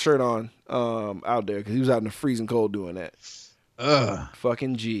dude with no shirt on out there because he was out in the freezing cold doing that.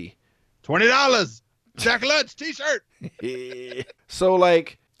 Fucking G. $20. Jack Lunch T-shirt. So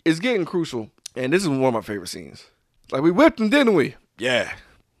like it's getting crucial, and this is one of my favorite scenes. Like we whipped him, didn't we? Yeah.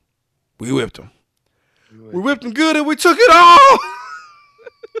 We whipped him. We whipped him good and we took it all.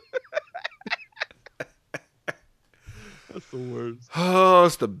 That's the worst. Oh,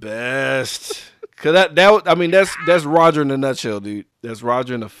 it's the best. Cause that's Roger in a nutshell, dude. That's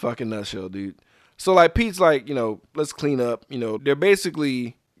Roger in a fucking nutshell, dude. So like Pete's like, let's clean up. They're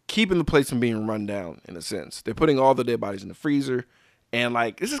basically keeping the place from being run down in a sense. They're putting all the dead bodies in the freezer. And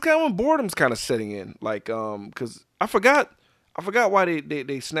like this is kind of when boredom's kind of setting in. Like cause I forgot why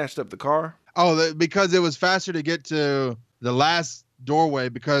they snatched up the car. Oh, because it was faster to get to the last doorway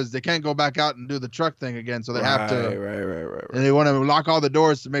because they can't go back out and do the truck thing again. So they have to. Right. And they want to lock all the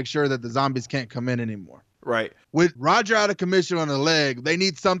doors to make sure that the zombies can't come in anymore. Right. With Roger out of commission on the leg, they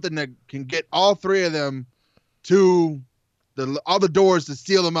need something that can get all three of them to all the doors to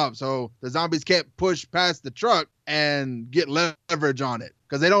seal them up. So the zombies can't push past the truck and get leverage on it.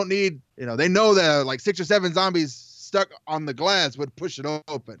 Because they don't need, they know that like 6 or 7 zombies stuck on the glass would push it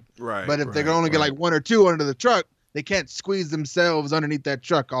open. Right. But if they can only get like 1 or 2 under the truck, they can't squeeze themselves underneath that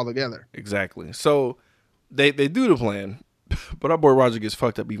truck altogether. Exactly. So they do the plan, but our boy Roger gets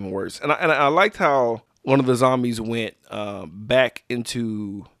fucked up even worse. And I liked how one of the zombies went back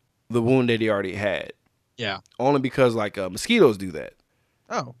into the wound that he already had. Yeah. Only because like mosquitoes do that.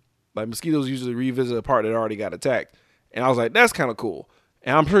 Oh. Like mosquitoes usually revisit a part that already got attacked. And I was like, that's kind of cool.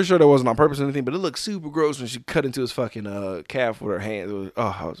 And I'm pretty sure that wasn't on purpose or anything, but it looked super gross when she cut into his fucking calf with her hand. It was,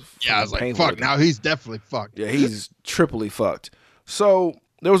 I was like, fuck, now he's definitely fucked. Yeah, he's triply fucked. So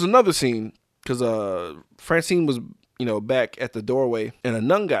there was another scene because Francine was, back at the doorway and a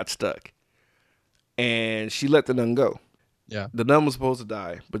nun got stuck. And she let the nun go. Yeah. The nun was supposed to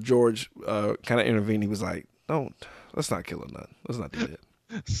die, but George kind of intervened. He was like, "Don't, let's not kill a nun. Let's not do that."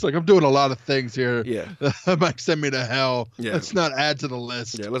 It's like, I'm doing a lot of things here. Yeah. That might send me to hell. Yeah. Let's not add to the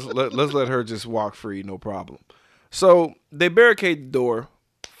list. Yeah, let's let her just walk free, no problem. So they barricade the door,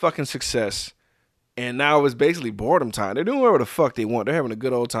 fucking success, and now it's basically boredom time. They're doing whatever the fuck they want. They're having a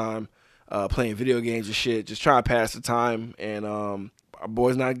good old time, playing video games and shit, just trying to pass the time. And our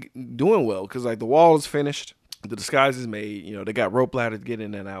boy's not doing well because like the wall is finished, the disguise is made. They got rope ladder to get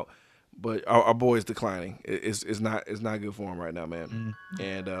in and out, but our boy's declining. It's not good for him right now, man.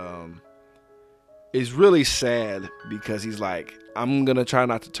 And it's really sad because he's like, I'm gonna try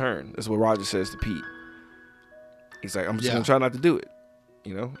not to turn. That's what Roger says to Pete. He's like, I'm just gonna try not to do it.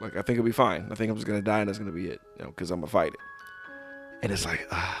 Like I think it'll be fine. I think I'm just gonna die and that's gonna be it. Because I'm gonna fight it. And it's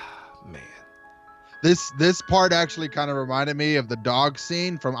like, man. This part actually kind of reminded me of the dog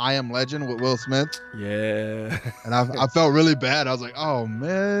scene from I Am Legend with Will Smith. Yeah. And I felt really bad. I was like, oh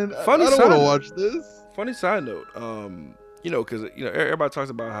man, I don't want to watch this. Funny side note, because everybody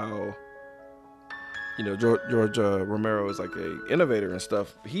talks about how George Romero is like a innovator and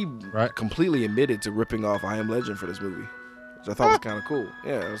stuff. He completely admitted to ripping off I Am Legend for this movie, which I thought was kind of cool.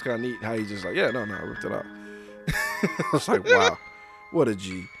 Yeah, it was kind of neat how he just like, I ripped it off. I was like, wow, what a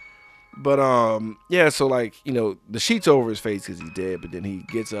G. But so like the sheet's over his face because he's dead, but then he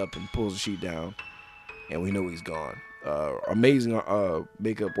gets up and pulls the sheet down, and we know he's gone. Amazing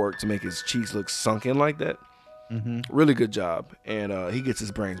makeup work to make his cheeks look sunken like that. Really good job, and he gets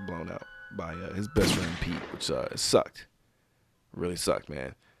his brains blown out by his best friend Pete, which sucked. Really sucked,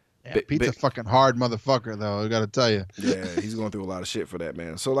 man. Yeah, Pete's a fucking hard motherfucker, though. I gotta tell you. Yeah, he's going through a lot of shit for that,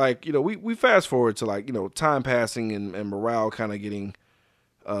 man. So like we fast forward to like time passing and morale kind of getting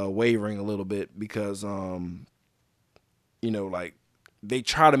wavering a little bit because like they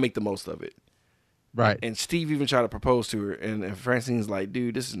try to make the most of it, right? And Steve even tried to propose to her, and Francine's like,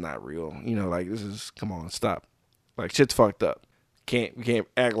 dude, this is not real, like this is, come on, stop, like shit's fucked up, we can't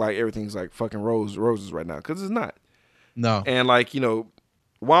act like everything's like fucking roses right now, because it's not. No. And like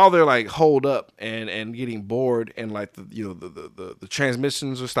while they're like holed up and getting bored, and like the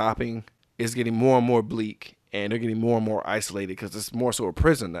transmissions are stopping, it's getting more and more bleak. And they're getting more and more isolated because it's more so a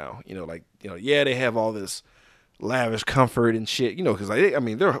prison now. They have all this lavish comfort and shit. Because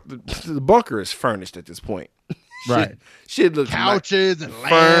the bunker is furnished at this point. Right. Shit looks couches like and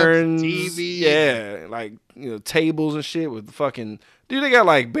ferns, lamps, TV. Yeah, like tables and shit with fucking dude. They got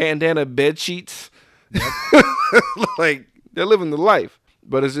like bandana bed sheets. Yep. Like they're living the life.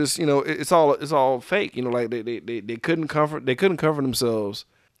 But it's just it's all fake. Like they couldn't comfort themselves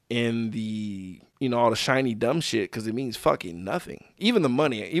in the all the shiny dumb shit because it means fucking nothing. Even the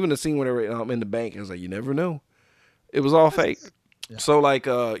money, even the scene whenever in the bank, it was like, you never know. It was all fake. Yeah. So like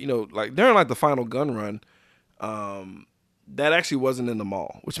like during like the final gun run, that actually wasn't in the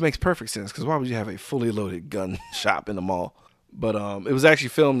mall, which makes perfect sense because why would you have a fully loaded gun shop in the mall? But it was actually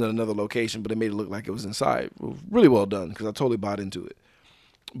filmed in another location, but they made it look like it was inside. It was really well done because I totally bought into it.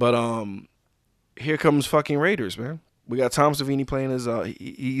 But here comes fucking Raiders, man. We got Tom Savini playing as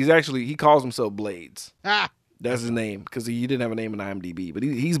he calls himself Blades. That's his name because he didn't have a name in IMDb, but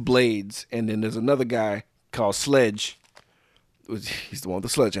he's Blades. And then there's another guy called Sledge. He's the one with the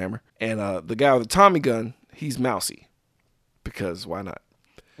sledgehammer. And the guy with the Tommy gun, he's Mousy, because why not?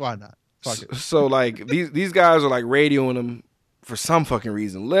 Why not? Fuck it. So like these guys are like radioing them for some fucking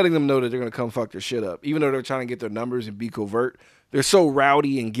reason, letting them know that they're gonna come fuck their shit up, even though they're trying to get their numbers and be covert. They're so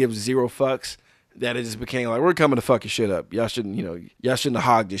rowdy and give zero fucks that it just became like, we're coming to fuck your shit up. Y'all shouldn't have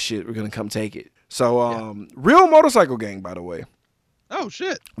hogged this shit. We're gonna come take it. So real motorcycle gang, by the way. Oh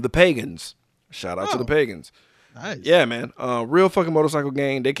shit. The Pagans. Shout out to the Pagans. Nice. Yeah, man. Real fucking motorcycle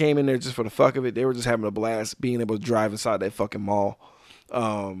gang. They came in there just for the fuck of it. They were just having a blast being able to drive inside that fucking mall.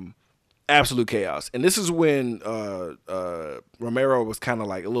 Absolute chaos. And this is when Romero was kind of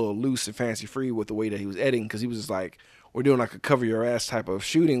like a little loose and fancy free with the way that he was editing, because he was just like, we're doing like a cover your ass type of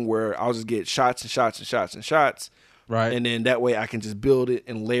shooting where I'll just get shots and shots and shots and shots. Right. And then that way I can just build it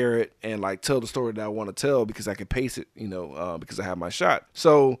and layer it and like tell the story that I want to tell because I can pace it, because I have my shot.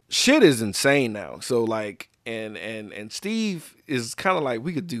 So shit is insane now. So like, and Steve is kind of like,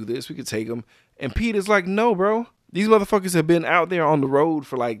 we could do this, we could take them. And Pete is like, no, bro. These motherfuckers have been out there on the road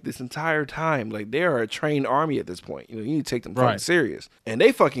for like this entire time. Like they are a trained army at this point. You need to take them fucking serious. And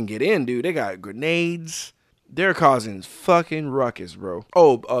they fucking get in, dude. They got grenades. they're causing fucking ruckus, bro.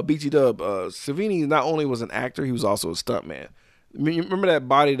 Oh, BT Dub, Savini not only was an actor, he was also a stuntman. Remember that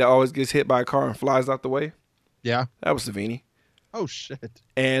body that always gets hit by a car and flies out the way? Yeah. That was Savini. Oh shit.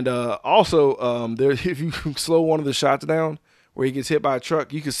 And also, there, if you slow one of the shots down where he gets hit by a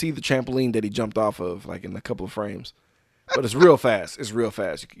truck, you can see the trampoline that he jumped off of, like in a couple of frames. But it's real fast. It's real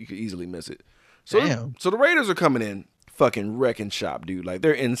fast. You could easily miss it. So, Damn. So the Raiders are coming in, fucking wrecking shop, dude. Like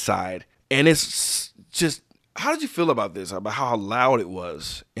they're inside, and it's just. How did you feel about this? About how loud it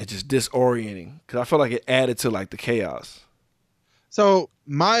was and just disorienting? Because I feel like it added to like the chaos. So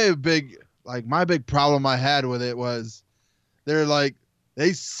my big problem I had with it was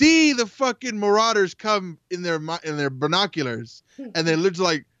they see the fucking Marauders come in their binoculars, and they're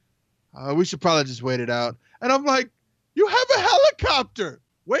literally like, we should probably just wait it out. And I'm like, you have a helicopter.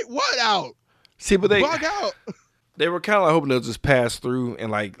 Wait, what out? See, but Bug out. They were kind of like hoping they'll just pass through, and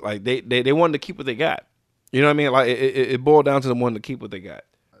like they wanted to keep what they got. You know what I mean? Like it boiled down to them wanting to keep what they got.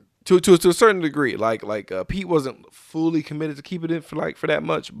 To a certain degree, like Pete wasn't fully committed to keeping it for that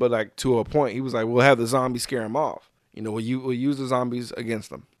much, but like to a point, he was like, "We'll have the zombies scare him off. You know, we'll use the zombies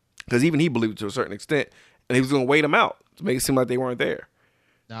against them." Because even he believed to a certain extent, and he was going to wait them out to make it seem like they weren't there.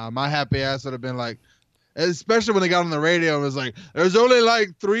 Nah, my happy ass would have been like, especially when they got on the radio and was like, "There's only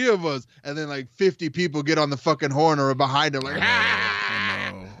like 3 of us," and then like 50 people get on the fucking horn or behind them like,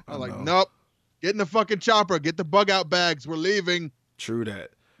 "Ah!" I'm like, "Nope, get in the fucking chopper, get the bug out bags, we're leaving." True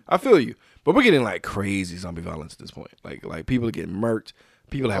that. I feel you, but we're getting like crazy zombie violence at this point. Like people are getting murked,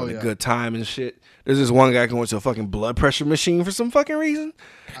 people are having a good time and shit. There's this one guy going to a fucking blood pressure machine for some fucking reason.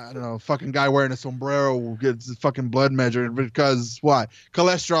 I don't know, fucking guy wearing a sombrero gets his fucking blood measured because why?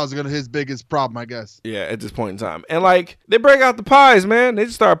 Cholesterol is his biggest problem, I guess. Yeah, at this point in time, and like they break out the pies, man. They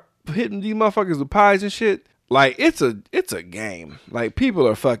just start hitting these motherfuckers with pies and shit. Like it's a game. Like people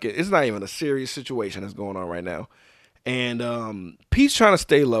are fucking. It's not even a serious situation that's going on right now. And Pete's trying to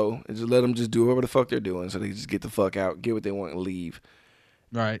stay low and just let them just do whatever the fuck they're doing, so they just get the fuck out, get what they want, and leave.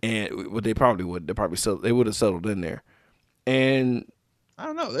 Right. And what they probably would, they would have settled in there. And I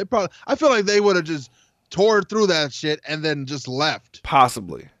don't know. I feel like they would have just tore through that shit and then just left.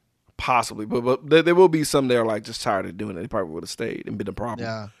 Possibly, but there will be some that are like just tired of doing it. They probably would have stayed and been a problem.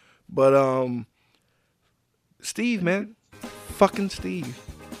 Yeah. But Steve, man, fucking Steve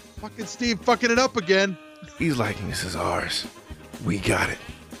fucking it up again. He's like, this is ours. We got it.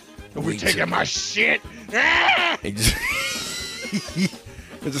 We're taking my shit. He just, he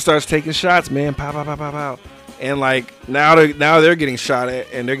just starts taking shots, man. Pow, pow, pow, pow, pow. And like now they're getting shot at,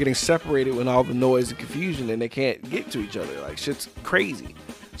 and they're getting separated with all the noise and confusion, and they can't get to each other. Like shit's crazy.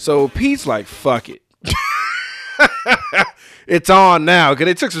 So Pete's like, fuck it. It's on now. Because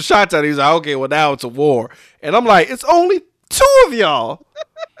they took some shots at him. He's like, okay, well now it's a war. And I'm like, it's only 2 of y'all.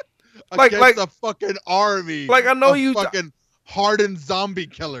 Against the fucking army. Like I know you fucking hardened zombie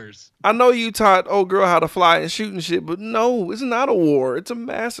killers. I know you taught old girl how to fly and shoot and shit, but no, it's not a war. It's a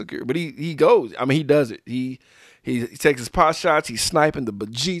massacre. But he goes. I mean, he does it. He takes his pot shots. He's sniping the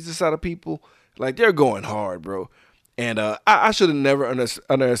bejesus out of people. Like they're going hard, bro. And I should have never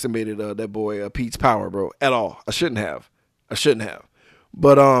underestimated that boy Pete's power, bro, at all. I shouldn't have.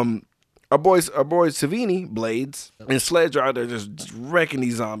 But our boys Savini, Blades, and Sledge are out there just wrecking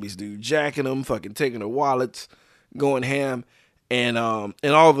these zombies, dude. Jacking them, fucking taking their wallets, going ham. And all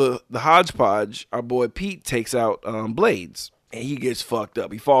the hodgepodge, our boy Pete takes out Blades. And he gets fucked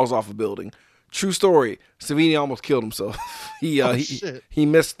up. He falls off a building. True story. Savini almost killed himself. He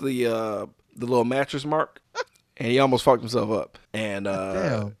missed the little mattress mark. And he almost fucked himself up. And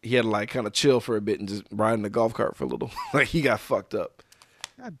he had to like kind of chill for a bit and just ride in the golf cart for a little. Like he got fucked up.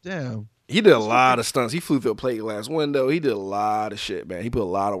 God damn. He did a lot of stunts. He flew through a plate glass window. He did a lot of shit, man. He put a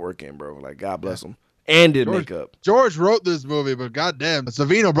lot of work in, bro. Like, God bless him. And did makeup. George wrote this movie, but goddamn,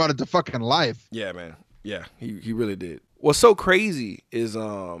 Savino brought it to fucking life. Yeah, man. Yeah, he really did. What's so crazy is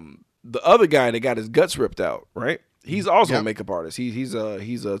the other guy that got his guts ripped out, right? He's also a makeup artist. He's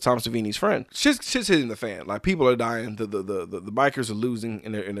Tom Savini's friend. Shit's hitting the fan. Like, people are dying. The bikers are losing,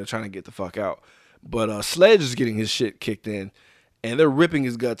 and they're trying to get the fuck out. But Sledge is getting his shit kicked in. And they're ripping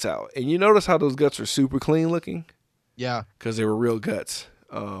his guts out. And you notice how those guts are super clean looking? Yeah. Because they were real guts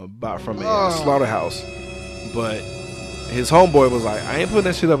bought from a slaughterhouse. But his homeboy was like, I ain't putting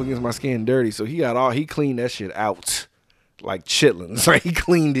that shit up against my skin dirty. So he cleaned that shit out like chitlins. Right? He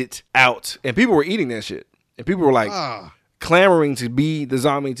cleaned it out. And people were eating that shit. And people were like clamoring to be the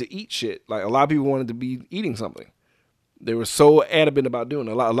zombie to eat shit. Like a lot of people wanted to be eating something. They were so adamant about doing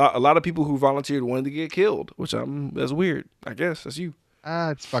it. A lot of people who volunteered wanted to get killed, which that's weird. I guess that's you.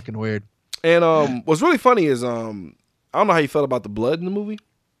 It's fucking weird. And what's really funny is I don't know how you felt about the blood in the movie.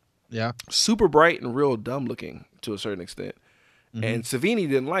 Yeah. Super bright and real dumb looking to a certain extent. Mhm. And Savini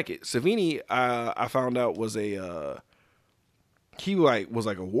didn't like it. Savini, I found out, was he was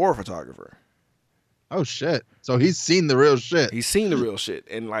like a war photographer. Oh shit! So he's seen the real shit. He's seen the real shit,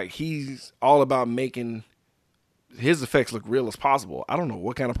 and like he's all about making his effects look real as possible. I don't know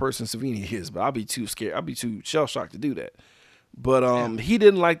what kind of person Savini is, but I'd be too scared. I'd be too shell shocked to do that. But he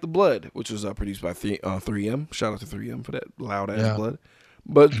didn't like The Blood, which was produced by 3M. Shout out to 3M for that loud ass Blood.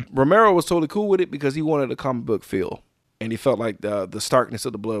 But Romero was totally cool with it because he wanted a comic book feel, and he felt like the starkness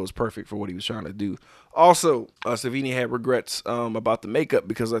of The Blood was perfect for what he was trying to do. Also, Savini had regrets about the makeup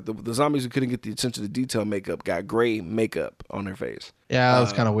because like the zombies who couldn't get the attention to detail makeup got gray makeup on their face. Yeah, that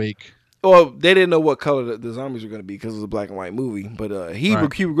was kind of weak. Well, they didn't know what color the zombies were going to be because it was a black and white movie. But he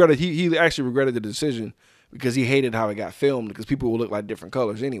regretted. He actually regretted the decision because he hated how it got filmed because people would look like different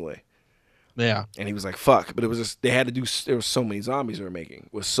colors anyway. Yeah, and he was like, "Fuck!" But it was just they had to do. There were so many zombies they were making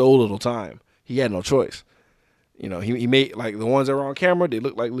with so little time. He had no choice. You know, he made like the ones that were on camera. They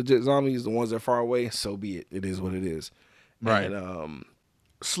look like legit zombies. The ones that are far away, so be it. It is what it is. Right. And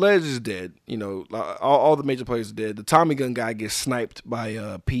Sledge is dead. You know, all the major players are dead. The Tommy gun guy gets sniped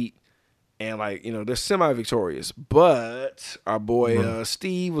by Pete. And, like, you know, they're semi-victorious. But our boy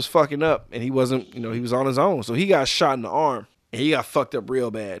Steve was fucking up. And he wasn't, you know, he was on his own. So he got shot in the arm. And he got fucked up real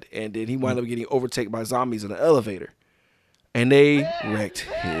bad. And then he wound up getting overtaken by zombies in an elevator. And they wrecked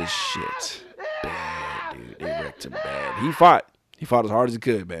his shit. Bad, dude. They wrecked him bad. He fought. He fought as hard as he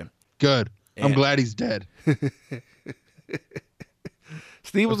could, man. Good. I'm glad he's dead.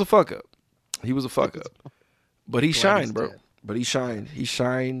 Steve was a fuck up. He was a fuck up. But he shined, bro. But he shined. He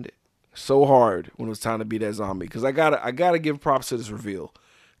shined so hard when it was time to be that zombie. Because I gotta give props to this reveal.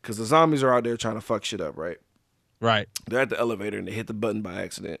 Because the zombies are out there trying to fuck shit up, right? Right. They're at the elevator and they hit the button by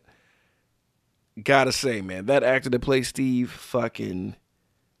accident. Gotta say, man, that actor that plays Steve,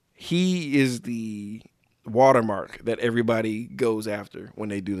 he is the watermark that everybody goes after when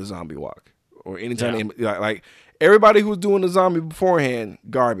they do the zombie walk. Or anytime like everybody who was doing the zombie beforehand,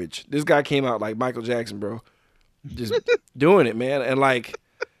 garbage. This guy came out like Michael Jackson, bro. Just doing it, man. And like,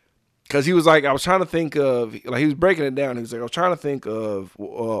 because he was like, I was trying to think of, like, he was breaking it down. He was like, I was trying to think of,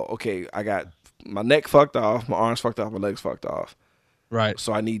 okay, I got my neck fucked off, my arms fucked off, my legs fucked off. Right.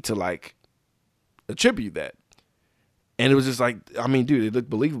 So I need to, like, attribute that. And it was just like, I mean, dude, it looked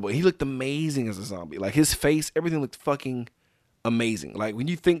believable. He looked amazing as a zombie. Like, his face, everything looked fucking amazing. Like, when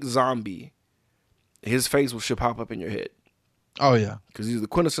you think zombie, his face should pop up in your head. Oh, yeah. Because he's the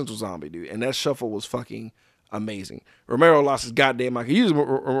quintessential zombie, dude. And that shuffle was fucking amazing. Romero lost his goddamn mind.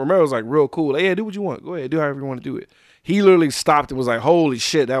 Romero's like real cool. Like, yeah, do what you want. Go ahead, do however you want to do it. He literally stopped and was like, holy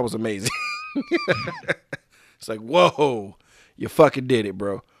shit, that was amazing. It's like, whoa, you fucking did it,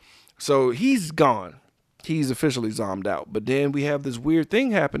 bro. So he's gone. He's officially zombied out. But then we have this weird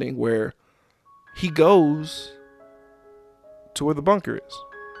thing happening where he goes to where the bunker is.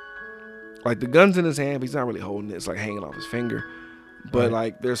 Like, the gun's in his hand, but he's not really holding it. It's like hanging off his finger. But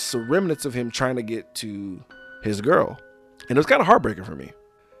like, there's some remnants of him trying to get to his girl, and it was kind of heartbreaking for me.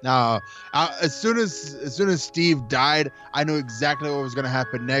 Now, as soon as Steve died, I knew exactly what was gonna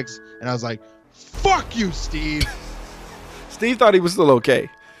happen next, and I was like, "Fuck you, Steve." Steve thought he was still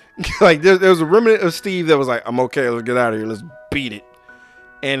okay. Like, there was a remnant of Steve that was like, "I'm okay. Let's get out of here. Let's beat it."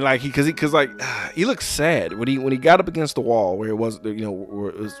 And like, because he looked sad when he got up against the wall where it was, you know, where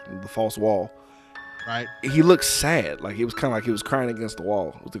it was the false wall. Right. He looked sad. Like, it was kind of like he was crying against the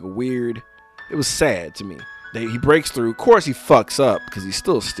wall. It was like it was sad to me. He breaks through. Of course, he fucks up because he's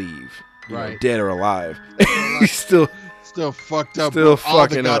still Steve. Right. Know, dead or alive. He's still fucked up. Still with all the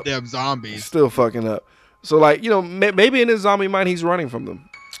fucking up. Goddamn zombies. Still fucking up. So, like, you know, maybe in his zombie mind, he's running from them.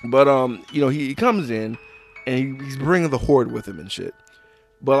 But, you know, he comes in and he's bringing the horde with him and shit.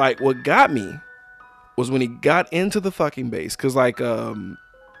 But, like, what got me was when he got into the fucking base. Because, like, Pete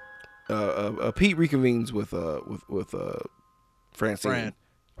reconvenes with Francine.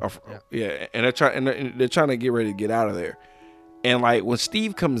 Yeah, and they're trying to get ready to get out of there. And like, when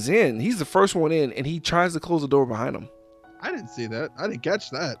Steve comes in, he's the first one in, and he tries to close the door behind him. I didn't see that. I didn't catch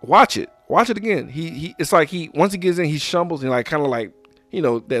that. Watch it again. It's like once he gets in, he stumbles and like kind of like, you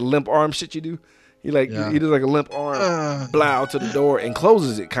know, that limp arm shit you do. He does like a limp arm blow to the door and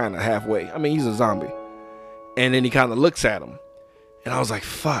closes it kind of halfway. I mean, he's a zombie, and then he kind of looks at him. And I was like,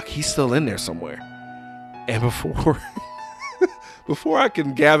 fuck, he's still in there somewhere. And before I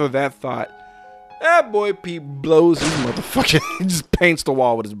can gather that thought, that boy Pete blows his motherfucking, he just paints the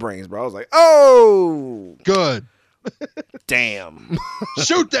wall with his brains, bro. I was like, oh. Good. Damn.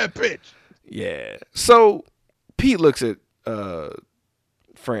 Shoot that bitch. Yeah. So Pete looks at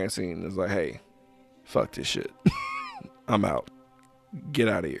Francine and is like, hey, fuck this shit. I'm out. Get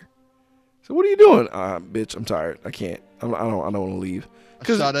out of here. So what are you doing? Bitch, I'm tired. I can't. I don't want to leave. I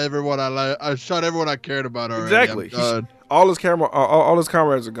shot everyone I shot everyone I cared about already. Exactly. All his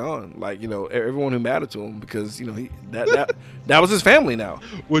comrades are gone. Like, everyone who mattered to him, because that was his family now.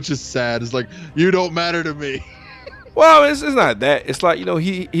 Which is sad. It's like, you don't matter to me. Well, it's not that. It's like,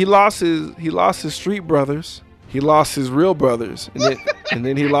 he lost his street brothers. He lost his real brothers, and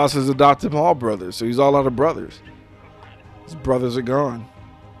then he lost his adoptive hall brothers. So he's all out of brothers. His brothers are gone.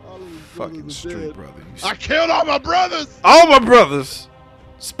 Fucking street brothers. I killed all my brothers. All my brothers.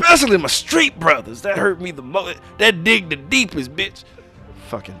 Especially my street brothers. That hurt me the most. That dig the deepest, bitch.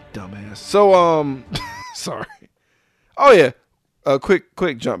 Fucking dumbass. So, sorry. Oh yeah.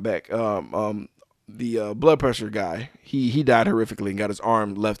 Quick jump back. The blood pressure guy. He died horrifically and got his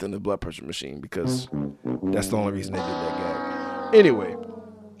arm left in the blood pressure machine, because that's the only reason they did that gag. Anyway.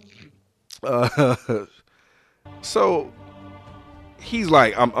 So he's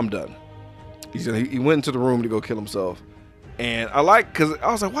like, I'm done. He went into the room to go kill himself. And because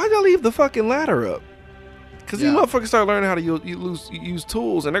I was like, why'd y'all leave the fucking ladder up? Because these motherfuckers start learning how to use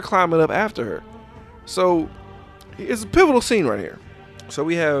tools, and they're climbing up after her. So it's a pivotal scene right here. So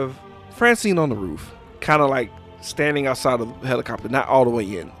we have Francine on the roof, kind of like standing outside of the helicopter, not all the way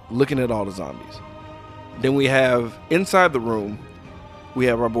in, looking at all the zombies. Then we have inside the room, we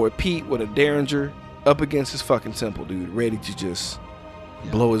have our boy Pete with a Derringer up against his fucking temple, dude, ready to just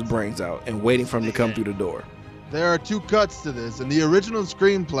blow his brains out and waiting for him to come through the door. There are two cuts to this. In the original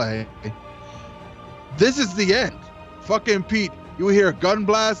screenplay, this is the end. Fucking Pete, you hear a gun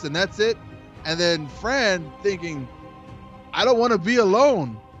blast and that's it. And then Fran thinking, I don't want to be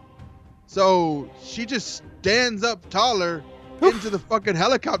alone. So she just stands up taller into the fucking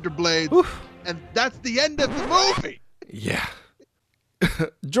helicopter blades. And that's the end of the movie. Yeah.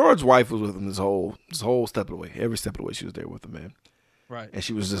 George's wife was with him this whole step of the way. Every step of the way she was there with him, man. Right. And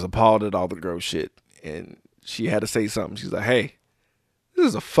she was just appalled at all the gross shit. And she had to say something. She's like, hey, this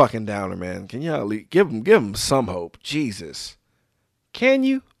is a fucking downer, man. Can y'all give him some hope? Jesus. Can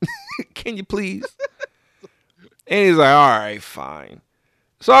you? Can you please? And he's like, all right, fine.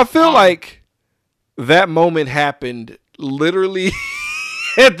 So I feel like that moment happened literally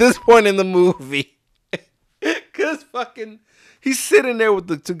at this point in the movie. Because fucking, he's sitting there with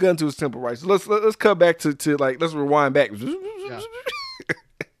the gun to his temple, right? So let's cut back to like, let's rewind back. Yeah.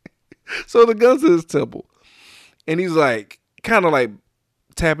 So the gun's to his temple. And he's like, kind of like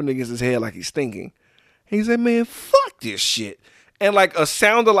tapping against his head like he's thinking. And he's like, man, fuck this shit. And like a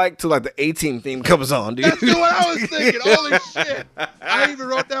sound alike to like the A-Team theme comes on, dude. That's what I was thinking. Holy shit. I even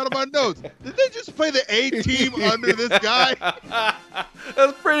wrote down in my notes. Did they just play the A-Team under this guy?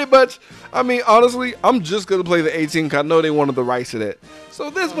 That's pretty much, I mean, honestly, I'm just going to play the A-Team because I know they wanted the rights to that. So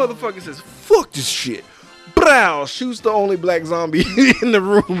this motherfucker says, fuck this shit. Brow, shoots the only black zombie in the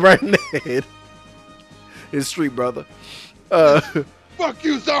room right in the head. His street brother. Fuck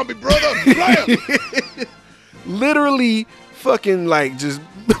you, zombie brother. Literally fucking like just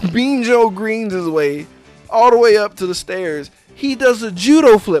Bean Joe Greens his way all the way up to the stairs. He does a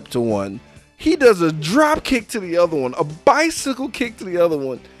judo flip to one. He does a drop kick to the other one. A bicycle kick to the other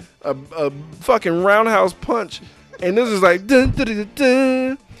one. A fucking roundhouse punch. And this is like dun, dun, dun,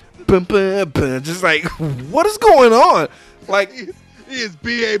 dun, bum, bum, bum. Just like, what is going on? Like he is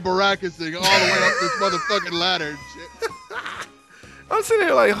B.A. Baracusing all the way up this motherfucking ladder and shit. I'm sitting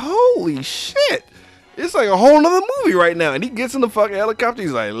there like, holy shit. It's like a whole nother movie right now. And he gets in the fucking helicopter.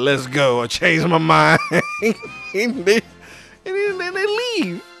 He's like, let's go. I changed my mind. and then they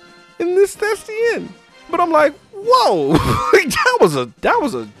leave. And that's the end. But I'm like, whoa. that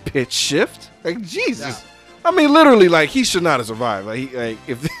was a pitch shift. Like, Jesus. Yeah. I mean, literally, like, he should not have survived. Like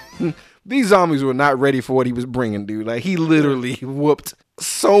if these zombies were not ready for what he was bringing, dude. Like, he literally whooped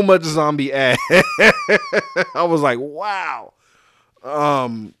so much zombie ass. I was like, wow.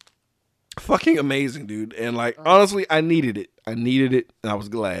 Fucking amazing, dude. And like, honestly, I needed it. And I was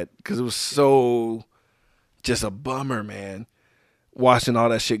glad because it was so just a bummer, man. Watching all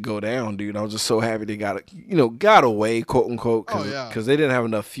that shit go down, dude. I was just so happy they got away, quote unquote, because they didn't have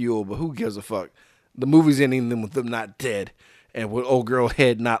enough fuel. But who gives a fuck? The movie's ending them with them not dead and with old girl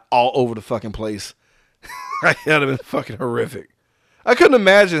head not all over the fucking place. That'd have been fucking horrific. I couldn't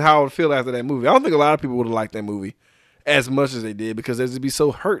imagine how I would feel after that movie. I don't think a lot of people would have liked that movie as much as they did because they'd be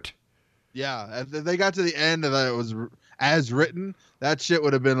so hurt. Yeah, if they got to the end and it was as written, that shit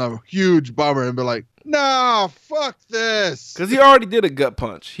would have been a huge bummer and be like, nah, fuck this. Because he already did a gut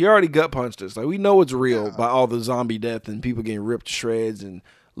punch. He already gut punched us. Like, we know it's real by all the zombie death and people getting ripped to shreds and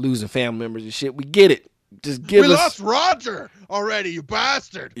losing family members and shit. We get it. Just give us. We lost Roger already, you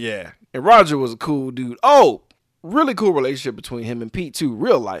bastard. Yeah. And Roger was a cool dude. Oh, really cool relationship between him and Pete too,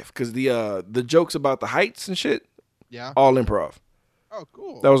 real life, because the jokes about the heights and shit, Yeah. all improv. Oh,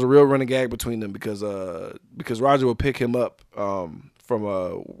 cool. That was a real running gag between them because Roger would pick him up from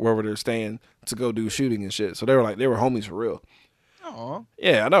wherever they're staying to go do shooting and shit. So they were homies for real. Oh.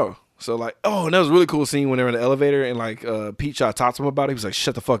 Yeah, I know. So like, oh, and that was a really cool scene when they were in the elevator and like Pete tried to talk to him about it. He was like,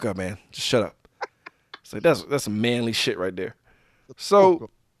 "Shut the fuck up, man. Just shut up." It's like that's some manly shit right there. So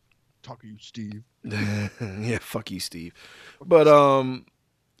talk to you, Steve. yeah, fuck you, Steve. But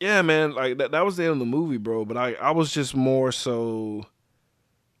yeah, man, like that was the end of the movie, bro. But I was just more so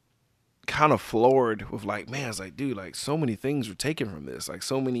kind of floored with like, man, it's like, dude, like so many things were taken from this. Like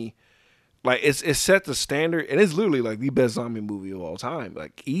so many, like it's set the standard, and it's literally like the best zombie movie of all time,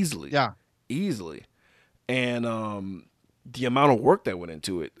 like easily. Yeah. Easily. And the amount of work that went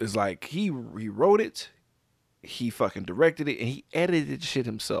into it is like he wrote it, he fucking directed it, and he edited shit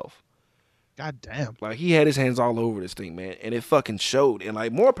himself. God damn. Like he had his hands all over this thing, man, and it fucking showed. And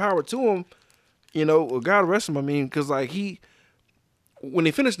like more power to him, you know. God rest him. I mean, because like when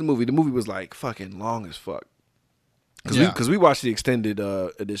they finished the movie was like fucking long as fuck. Because we watched the extended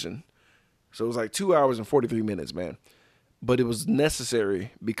edition, so it was like 2 hours and 43 minutes, man. But it was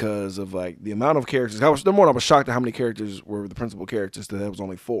necessary because of like the amount of characters. I was shocked at how many characters were the principal characters. That was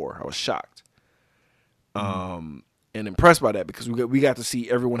only 4. I was shocked, and impressed by that because we got to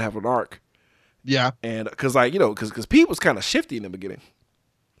see everyone have an arc. Yeah. And because like, you know, because Pete was kind of shifty in the beginning.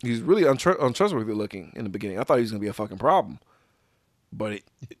 He was really untrustworthy looking in the beginning. I thought he was gonna be a fucking problem, but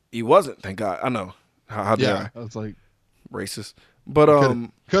he wasn't. Thank God. I know. How dare I? I was like Racist. But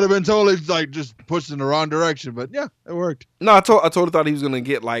could have been totally like just pushed in the wrong direction, but yeah, it worked. No, I totally thought he was gonna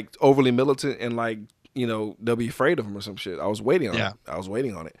get like overly militant and like, you know, they'll be afraid of him or some shit. I was waiting on it. I was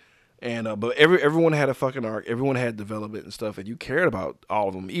waiting on it. And but everyone had a fucking arc. Everyone had development and stuff, and you cared about all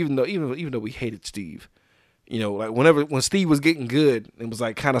of them. Even though we hated Steve, you know, like when Steve was getting good and was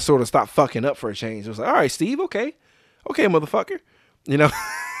like kind of sort of stopped fucking up for a change. It was like, all right, Steve, okay, motherfucker, you know.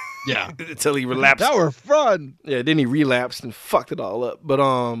 Yeah. Until he relapsed. That were fun. Yeah, then he relapsed and fucked it all up. But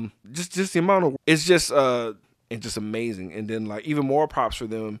just the amount of it's just amazing. And then like even more props for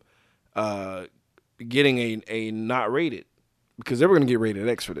them getting a not rated, because they were gonna get rated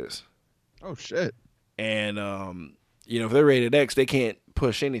X for this. Oh shit. And you know, if they're rated X, they can't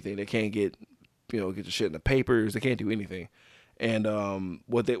push anything. They can't get the shit in the papers. They can't do anything. And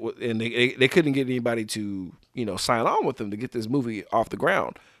they couldn't get anybody to, you know, sign on with them to get this movie off the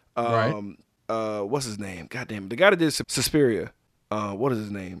ground. Right. What's his name? Goddamn, the guy that did Suspiria. What is his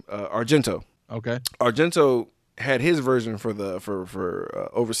name? Argento. Okay. Argento had his version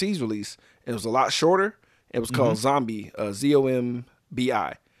for overseas release. It was a lot shorter. It was called Zombie,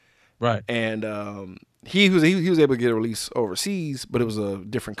 Zombi. Right. And he was able to get a release overseas, but it was a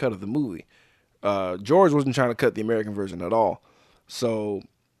different cut of the movie. George wasn't trying to cut the American version at all, so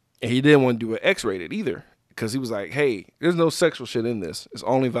and he didn't want to do an X-rated either, because he was like, "Hey, there's no sexual shit in this. It's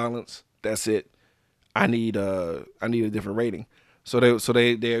only violence. That's it. I need a different rating." So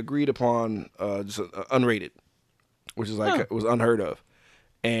they agreed upon just unrated, which is like it was unheard of.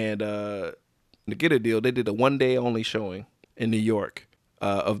 And to get a deal, they did a 1 day only showing in New York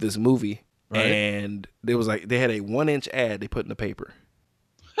of this movie, and they had a 1-inch ad they put in the paper.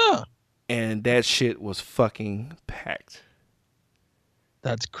 Huh. And that shit was fucking packed.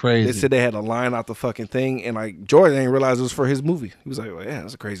 That's crazy. They said they had a line out the fucking thing, and like George didn't realize it was for his movie. He was like, well, yeah,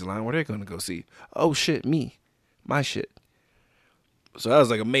 that's a crazy line. What are they gonna go see? Oh shit, my shit. So that was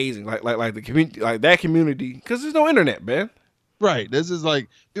like amazing. Like the community, like that community, because there's no internet, man. Right. This is like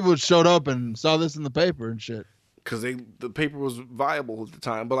people showed up and saw this in the paper and shit. Because the paper was viable at the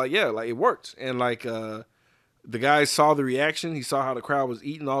time, but like it worked, and like the guy saw the reaction. He saw how the crowd was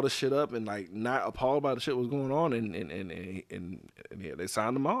eating all this shit up and like not appalled by the shit was going on, and yeah, they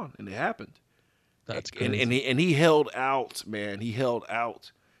signed him on, and it happened. That's crazy. And he held out, man. He held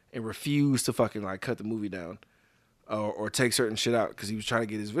out and refused to fucking like cut the movie down or take certain shit out, because he was trying to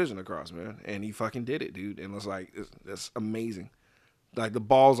get his vision across, man. And he fucking did it, dude. And it's like that's amazing. Like the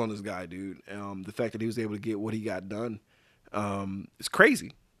balls on this guy, dude. The fact that he was able to get what he got done, it's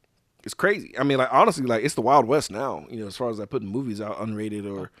crazy. It's crazy. I mean, like honestly, like it's the Wild West now. You know, as far as like putting movies out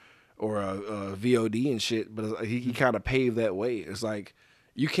unrated or VOD and shit. But he kind of paved that way. It's like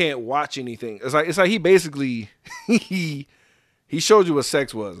you can't watch anything. It's like he basically he showed you what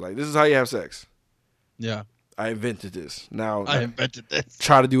sex was. Like, this is how you have sex. Yeah. I invented this. Now I invented this.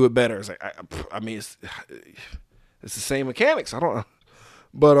 Try to do it better. It's like I mean it's the same mechanics. I don't know.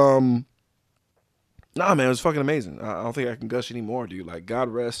 But nah, man, it was fucking amazing. I don't think I can gush anymore, dude. Like, God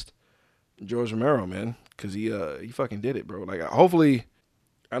rest George Romero, man, because he fucking did it, bro. Like, hopefully,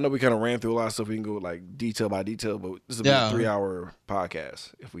 I know we kind of ran through a lot of stuff. We can go like detail by detail, but this would be a 3-hour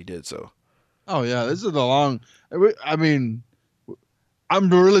podcast if we did so. Oh yeah, this is the long. I mean, I'm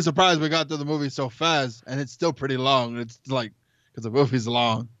really surprised we got through the movie so fast, and it's still pretty long. It's like because the movie's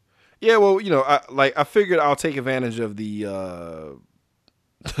long. Yeah, well, I figured I'll take advantage of the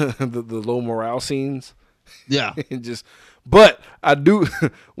the low morale scenes. Yeah, and but I do.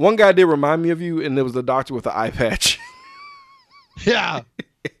 One guy did remind me of you, and there was the doctor with the eye patch. Yeah,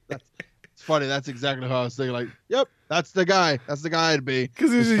 it's funny. That's exactly how I was thinking. Like, yep, that's the guy. That's the guy to be.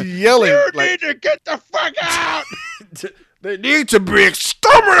 Because he's just yelling. You need to get the fuck out. They need to be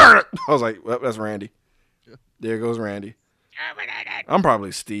exterminated. I was like, well, that's Randy. There goes Randy. I'm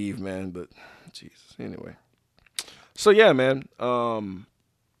probably Steve, man, but Jesus. Anyway. So yeah, man.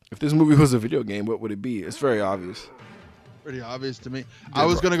 If this movie was a video game, what would it be? It's very obvious. Pretty obvious to me. I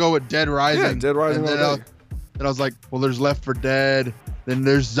was gonna go with Dead Rising. Yeah, Dead Rising. And I was like, well, there's Left 4 Dead. Then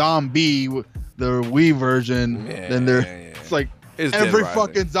there's Zombie, the Wii version. Yeah, then it's like it's every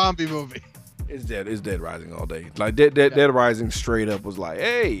fucking zombie movie. It's Dead Rising all day. Like Dead Rising straight up was like,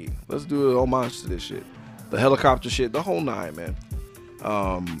 hey, let's do an homage to this shit. The helicopter shit, the whole nine, man.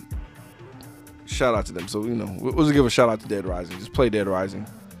 Shout out to them. So we'll just give a shout out to Dead Rising. Just play Dead Rising,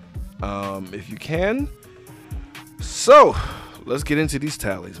 if you can. So let's get into these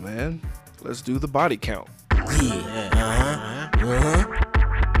tallies, man. Let's do the body count. Yeah,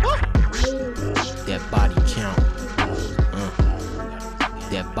 that body count.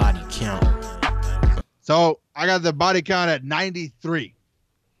 That body count. So I got the body count at 93.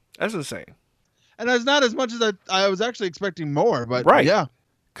 That's insane. And that's not as much as I was actually expecting more, but right. Yeah.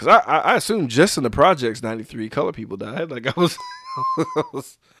 Because I assumed just in the projects 93 color people died. Like I was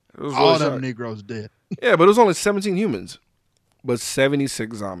really all them shocked. Negroes dead. Yeah, but it was only 17 humans. But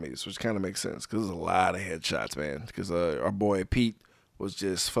 76 zombies, which kind of makes sense because there's a lot of headshots, man. Because our boy Pete was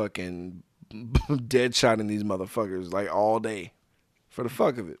just fucking dead shotting these motherfuckers like all day for the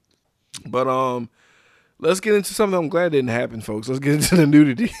fuck of it. But let's get into something I'm glad didn't happen, folks. Let's get into the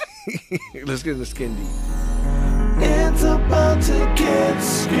nudity. Let's get into skin deep. It's about to get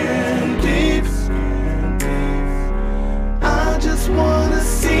skin deep. I just wanna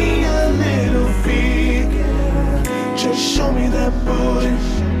see a little feet. Just show me that booty.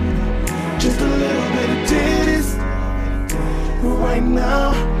 Just a little bit of titties. Right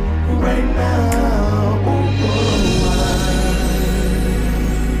now, right now. Ooh,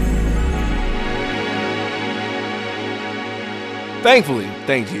 Thankfully,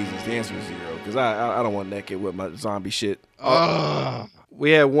 thank Jesus, the answer is 0. Because I don't want naked with my zombie shit.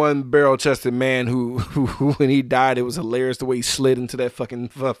 We had one barrel-chested man who when he died, it was hilarious the way he slid into that fucking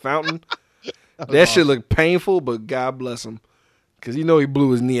fountain. That shit looked painful, but God bless him. Because he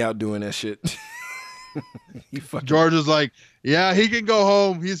blew his knee out doing that shit. George was like, yeah, he can go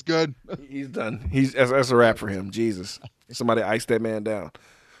home. He's good. He's done. That's a wrap for him. Jesus. Somebody iced that man down.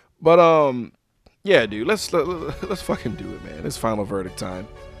 But, yeah, dude, let's fucking do it, man. It's final verdict time.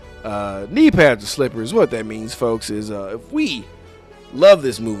 Knee pads or slippers. What that means, folks, is if we love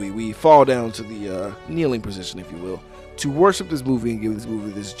this movie, we fall down to the kneeling position, if you will, to worship this movie and give this movie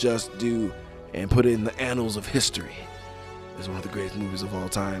this just due and put it in the annals of history. It's one of the greatest movies of all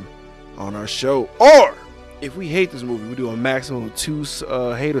time on our show. Or if we hate this movie, we do a maximum of 2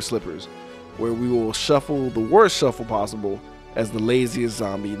 hater slippers, where we will shuffle the worst shuffle possible as the laziest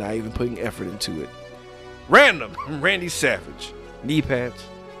zombie, not even putting effort into it. Random, Randy Savage. Knee pads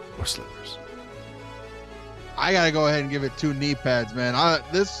or slippers? I gotta go ahead and give it 2 knee pads, man.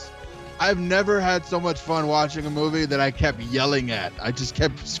 I've never had so much fun watching a movie that I kept yelling at. I just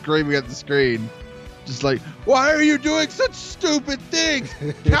kept screaming at the screen. Just like, why are you doing such stupid things?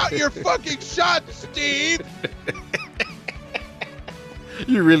 Count your fucking shots, Steve!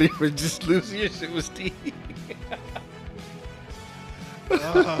 You really were just losing your shit with Steve.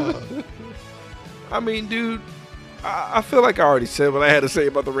 I mean, dude, I feel like I already said what I had to say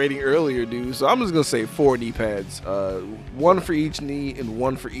about the rating earlier, dude. So I'm just going to say 4 knee pads. 1 for each knee and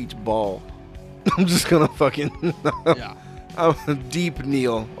 1 for each ball. I'm just going to fucking... Yeah. I'm a deep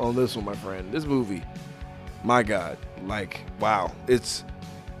kneel on this one, my friend. This movie, my God. Like, wow. It's...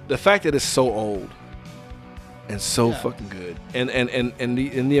 The fact that it's so old and so fucking good. And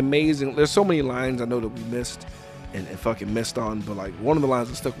the amazing... There's so many lines I know that we missed and fucking missed on. But, like, one of the lines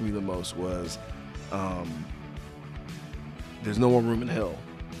that stuck with me the most was... there's no more room in hell,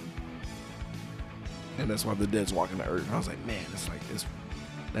 and that's why the dead's walking the earth. And I was like, man,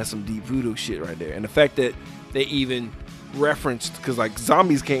 that's some deep voodoo shit right there. And the fact that they even referenced, because like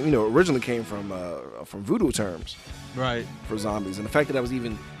zombies originally came from voodoo terms, right, for zombies, and the fact that was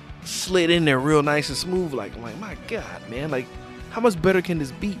even slid in there real nice and smooth, like I'm like, my God, man, like how much better can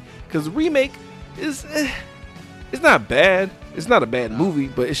this be? Because the remake is, it's not bad. It's not a bad movie,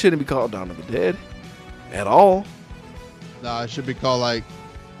 but it shouldn't be called Dawn of the Dead at all. No, it should be called like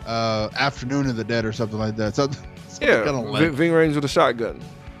Afternoon of the Dead or something like that. Something Yeah, kinda like- Ving Rhames with a shotgun.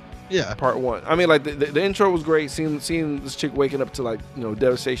 Yeah. Part 1. I mean, like the intro was great. Seeing this chick waking up to like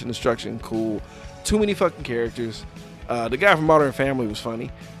devastation, destruction, cool. Too many fucking characters. The guy from Modern Family was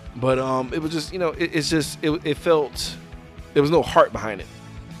funny, but it was just it felt there was no heart behind it.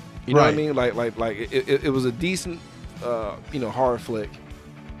 You know what I mean? Like it was a decent horror flick,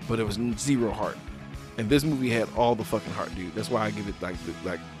 but it was zero heart. And this movie had all the fucking heart, dude. That's why I give it like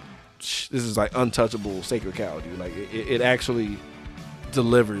this is like untouchable sacred cow, dude. Like it actually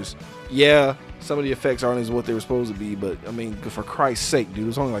delivers. Yeah, some of the effects aren't as what they were supposed to be, but I mean, for Christ's sake, dude, it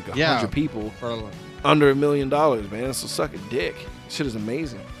was only like 100 people under $1 million, man. So suck a dick. Shit is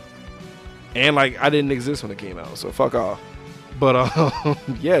amazing. And like I didn't exist when it came out, so fuck off. But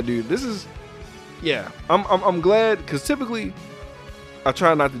yeah, dude, this is I'm glad, because typically I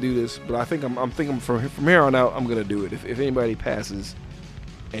try not to do this, but I think I'm thinking from here on out I'm gonna do it. If anybody passes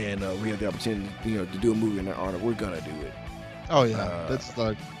and we have the opportunity, to do a movie in their honor, we're gonna do it. Oh yeah, that's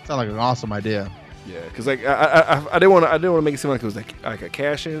like sounds like an awesome idea. Yeah, because like I didn't want to make it seem like it was like a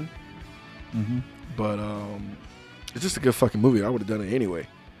cash in, but it's just a good fucking movie. I would have done it anyway,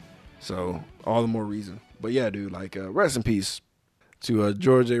 so all the more reason. But yeah, dude, like rest in peace to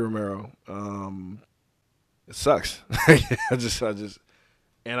George A. Romero. It sucks. I just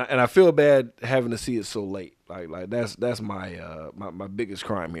and I feel bad having to see it so late. Like that's my my biggest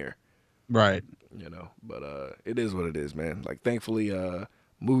crime here. Right. But it is what it is, man. Like thankfully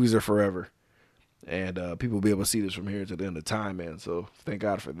movies are forever, and people will be able to see this from here to the end of time, man. So thank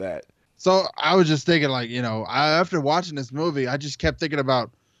God for that. So I was just thinking, like, after watching this movie, I just kept thinking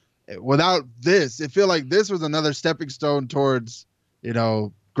about, without this, it feel like this was another stepping stone towards,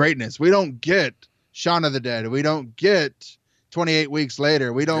 greatness. We don't get Shaun of the Dead. We don't get 28 Weeks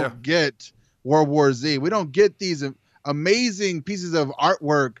Later. We don't get World War Z. We don't get these amazing pieces of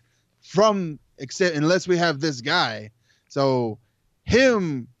artwork unless we have this guy. So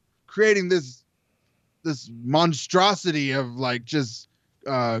him creating this monstrosity of like just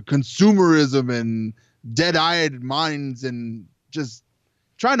consumerism and dead-eyed minds and just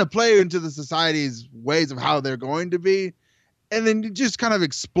trying to play into the society's ways of how they're going to be, and then it just kind of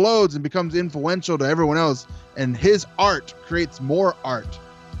explodes and becomes influential to everyone else, and his art creates more art,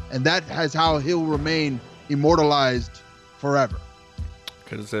 and that is how he'll remain immortalized forever.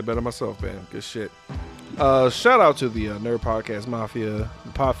 Couldn't say it better myself, man. Good shit. Shout out to the Nerd Podcast Mafia,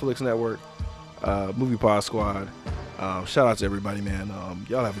 the Podflix Network, Movie Pod Squad. Shout out to everybody, man.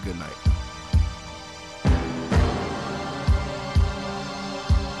 Y'all have a good night.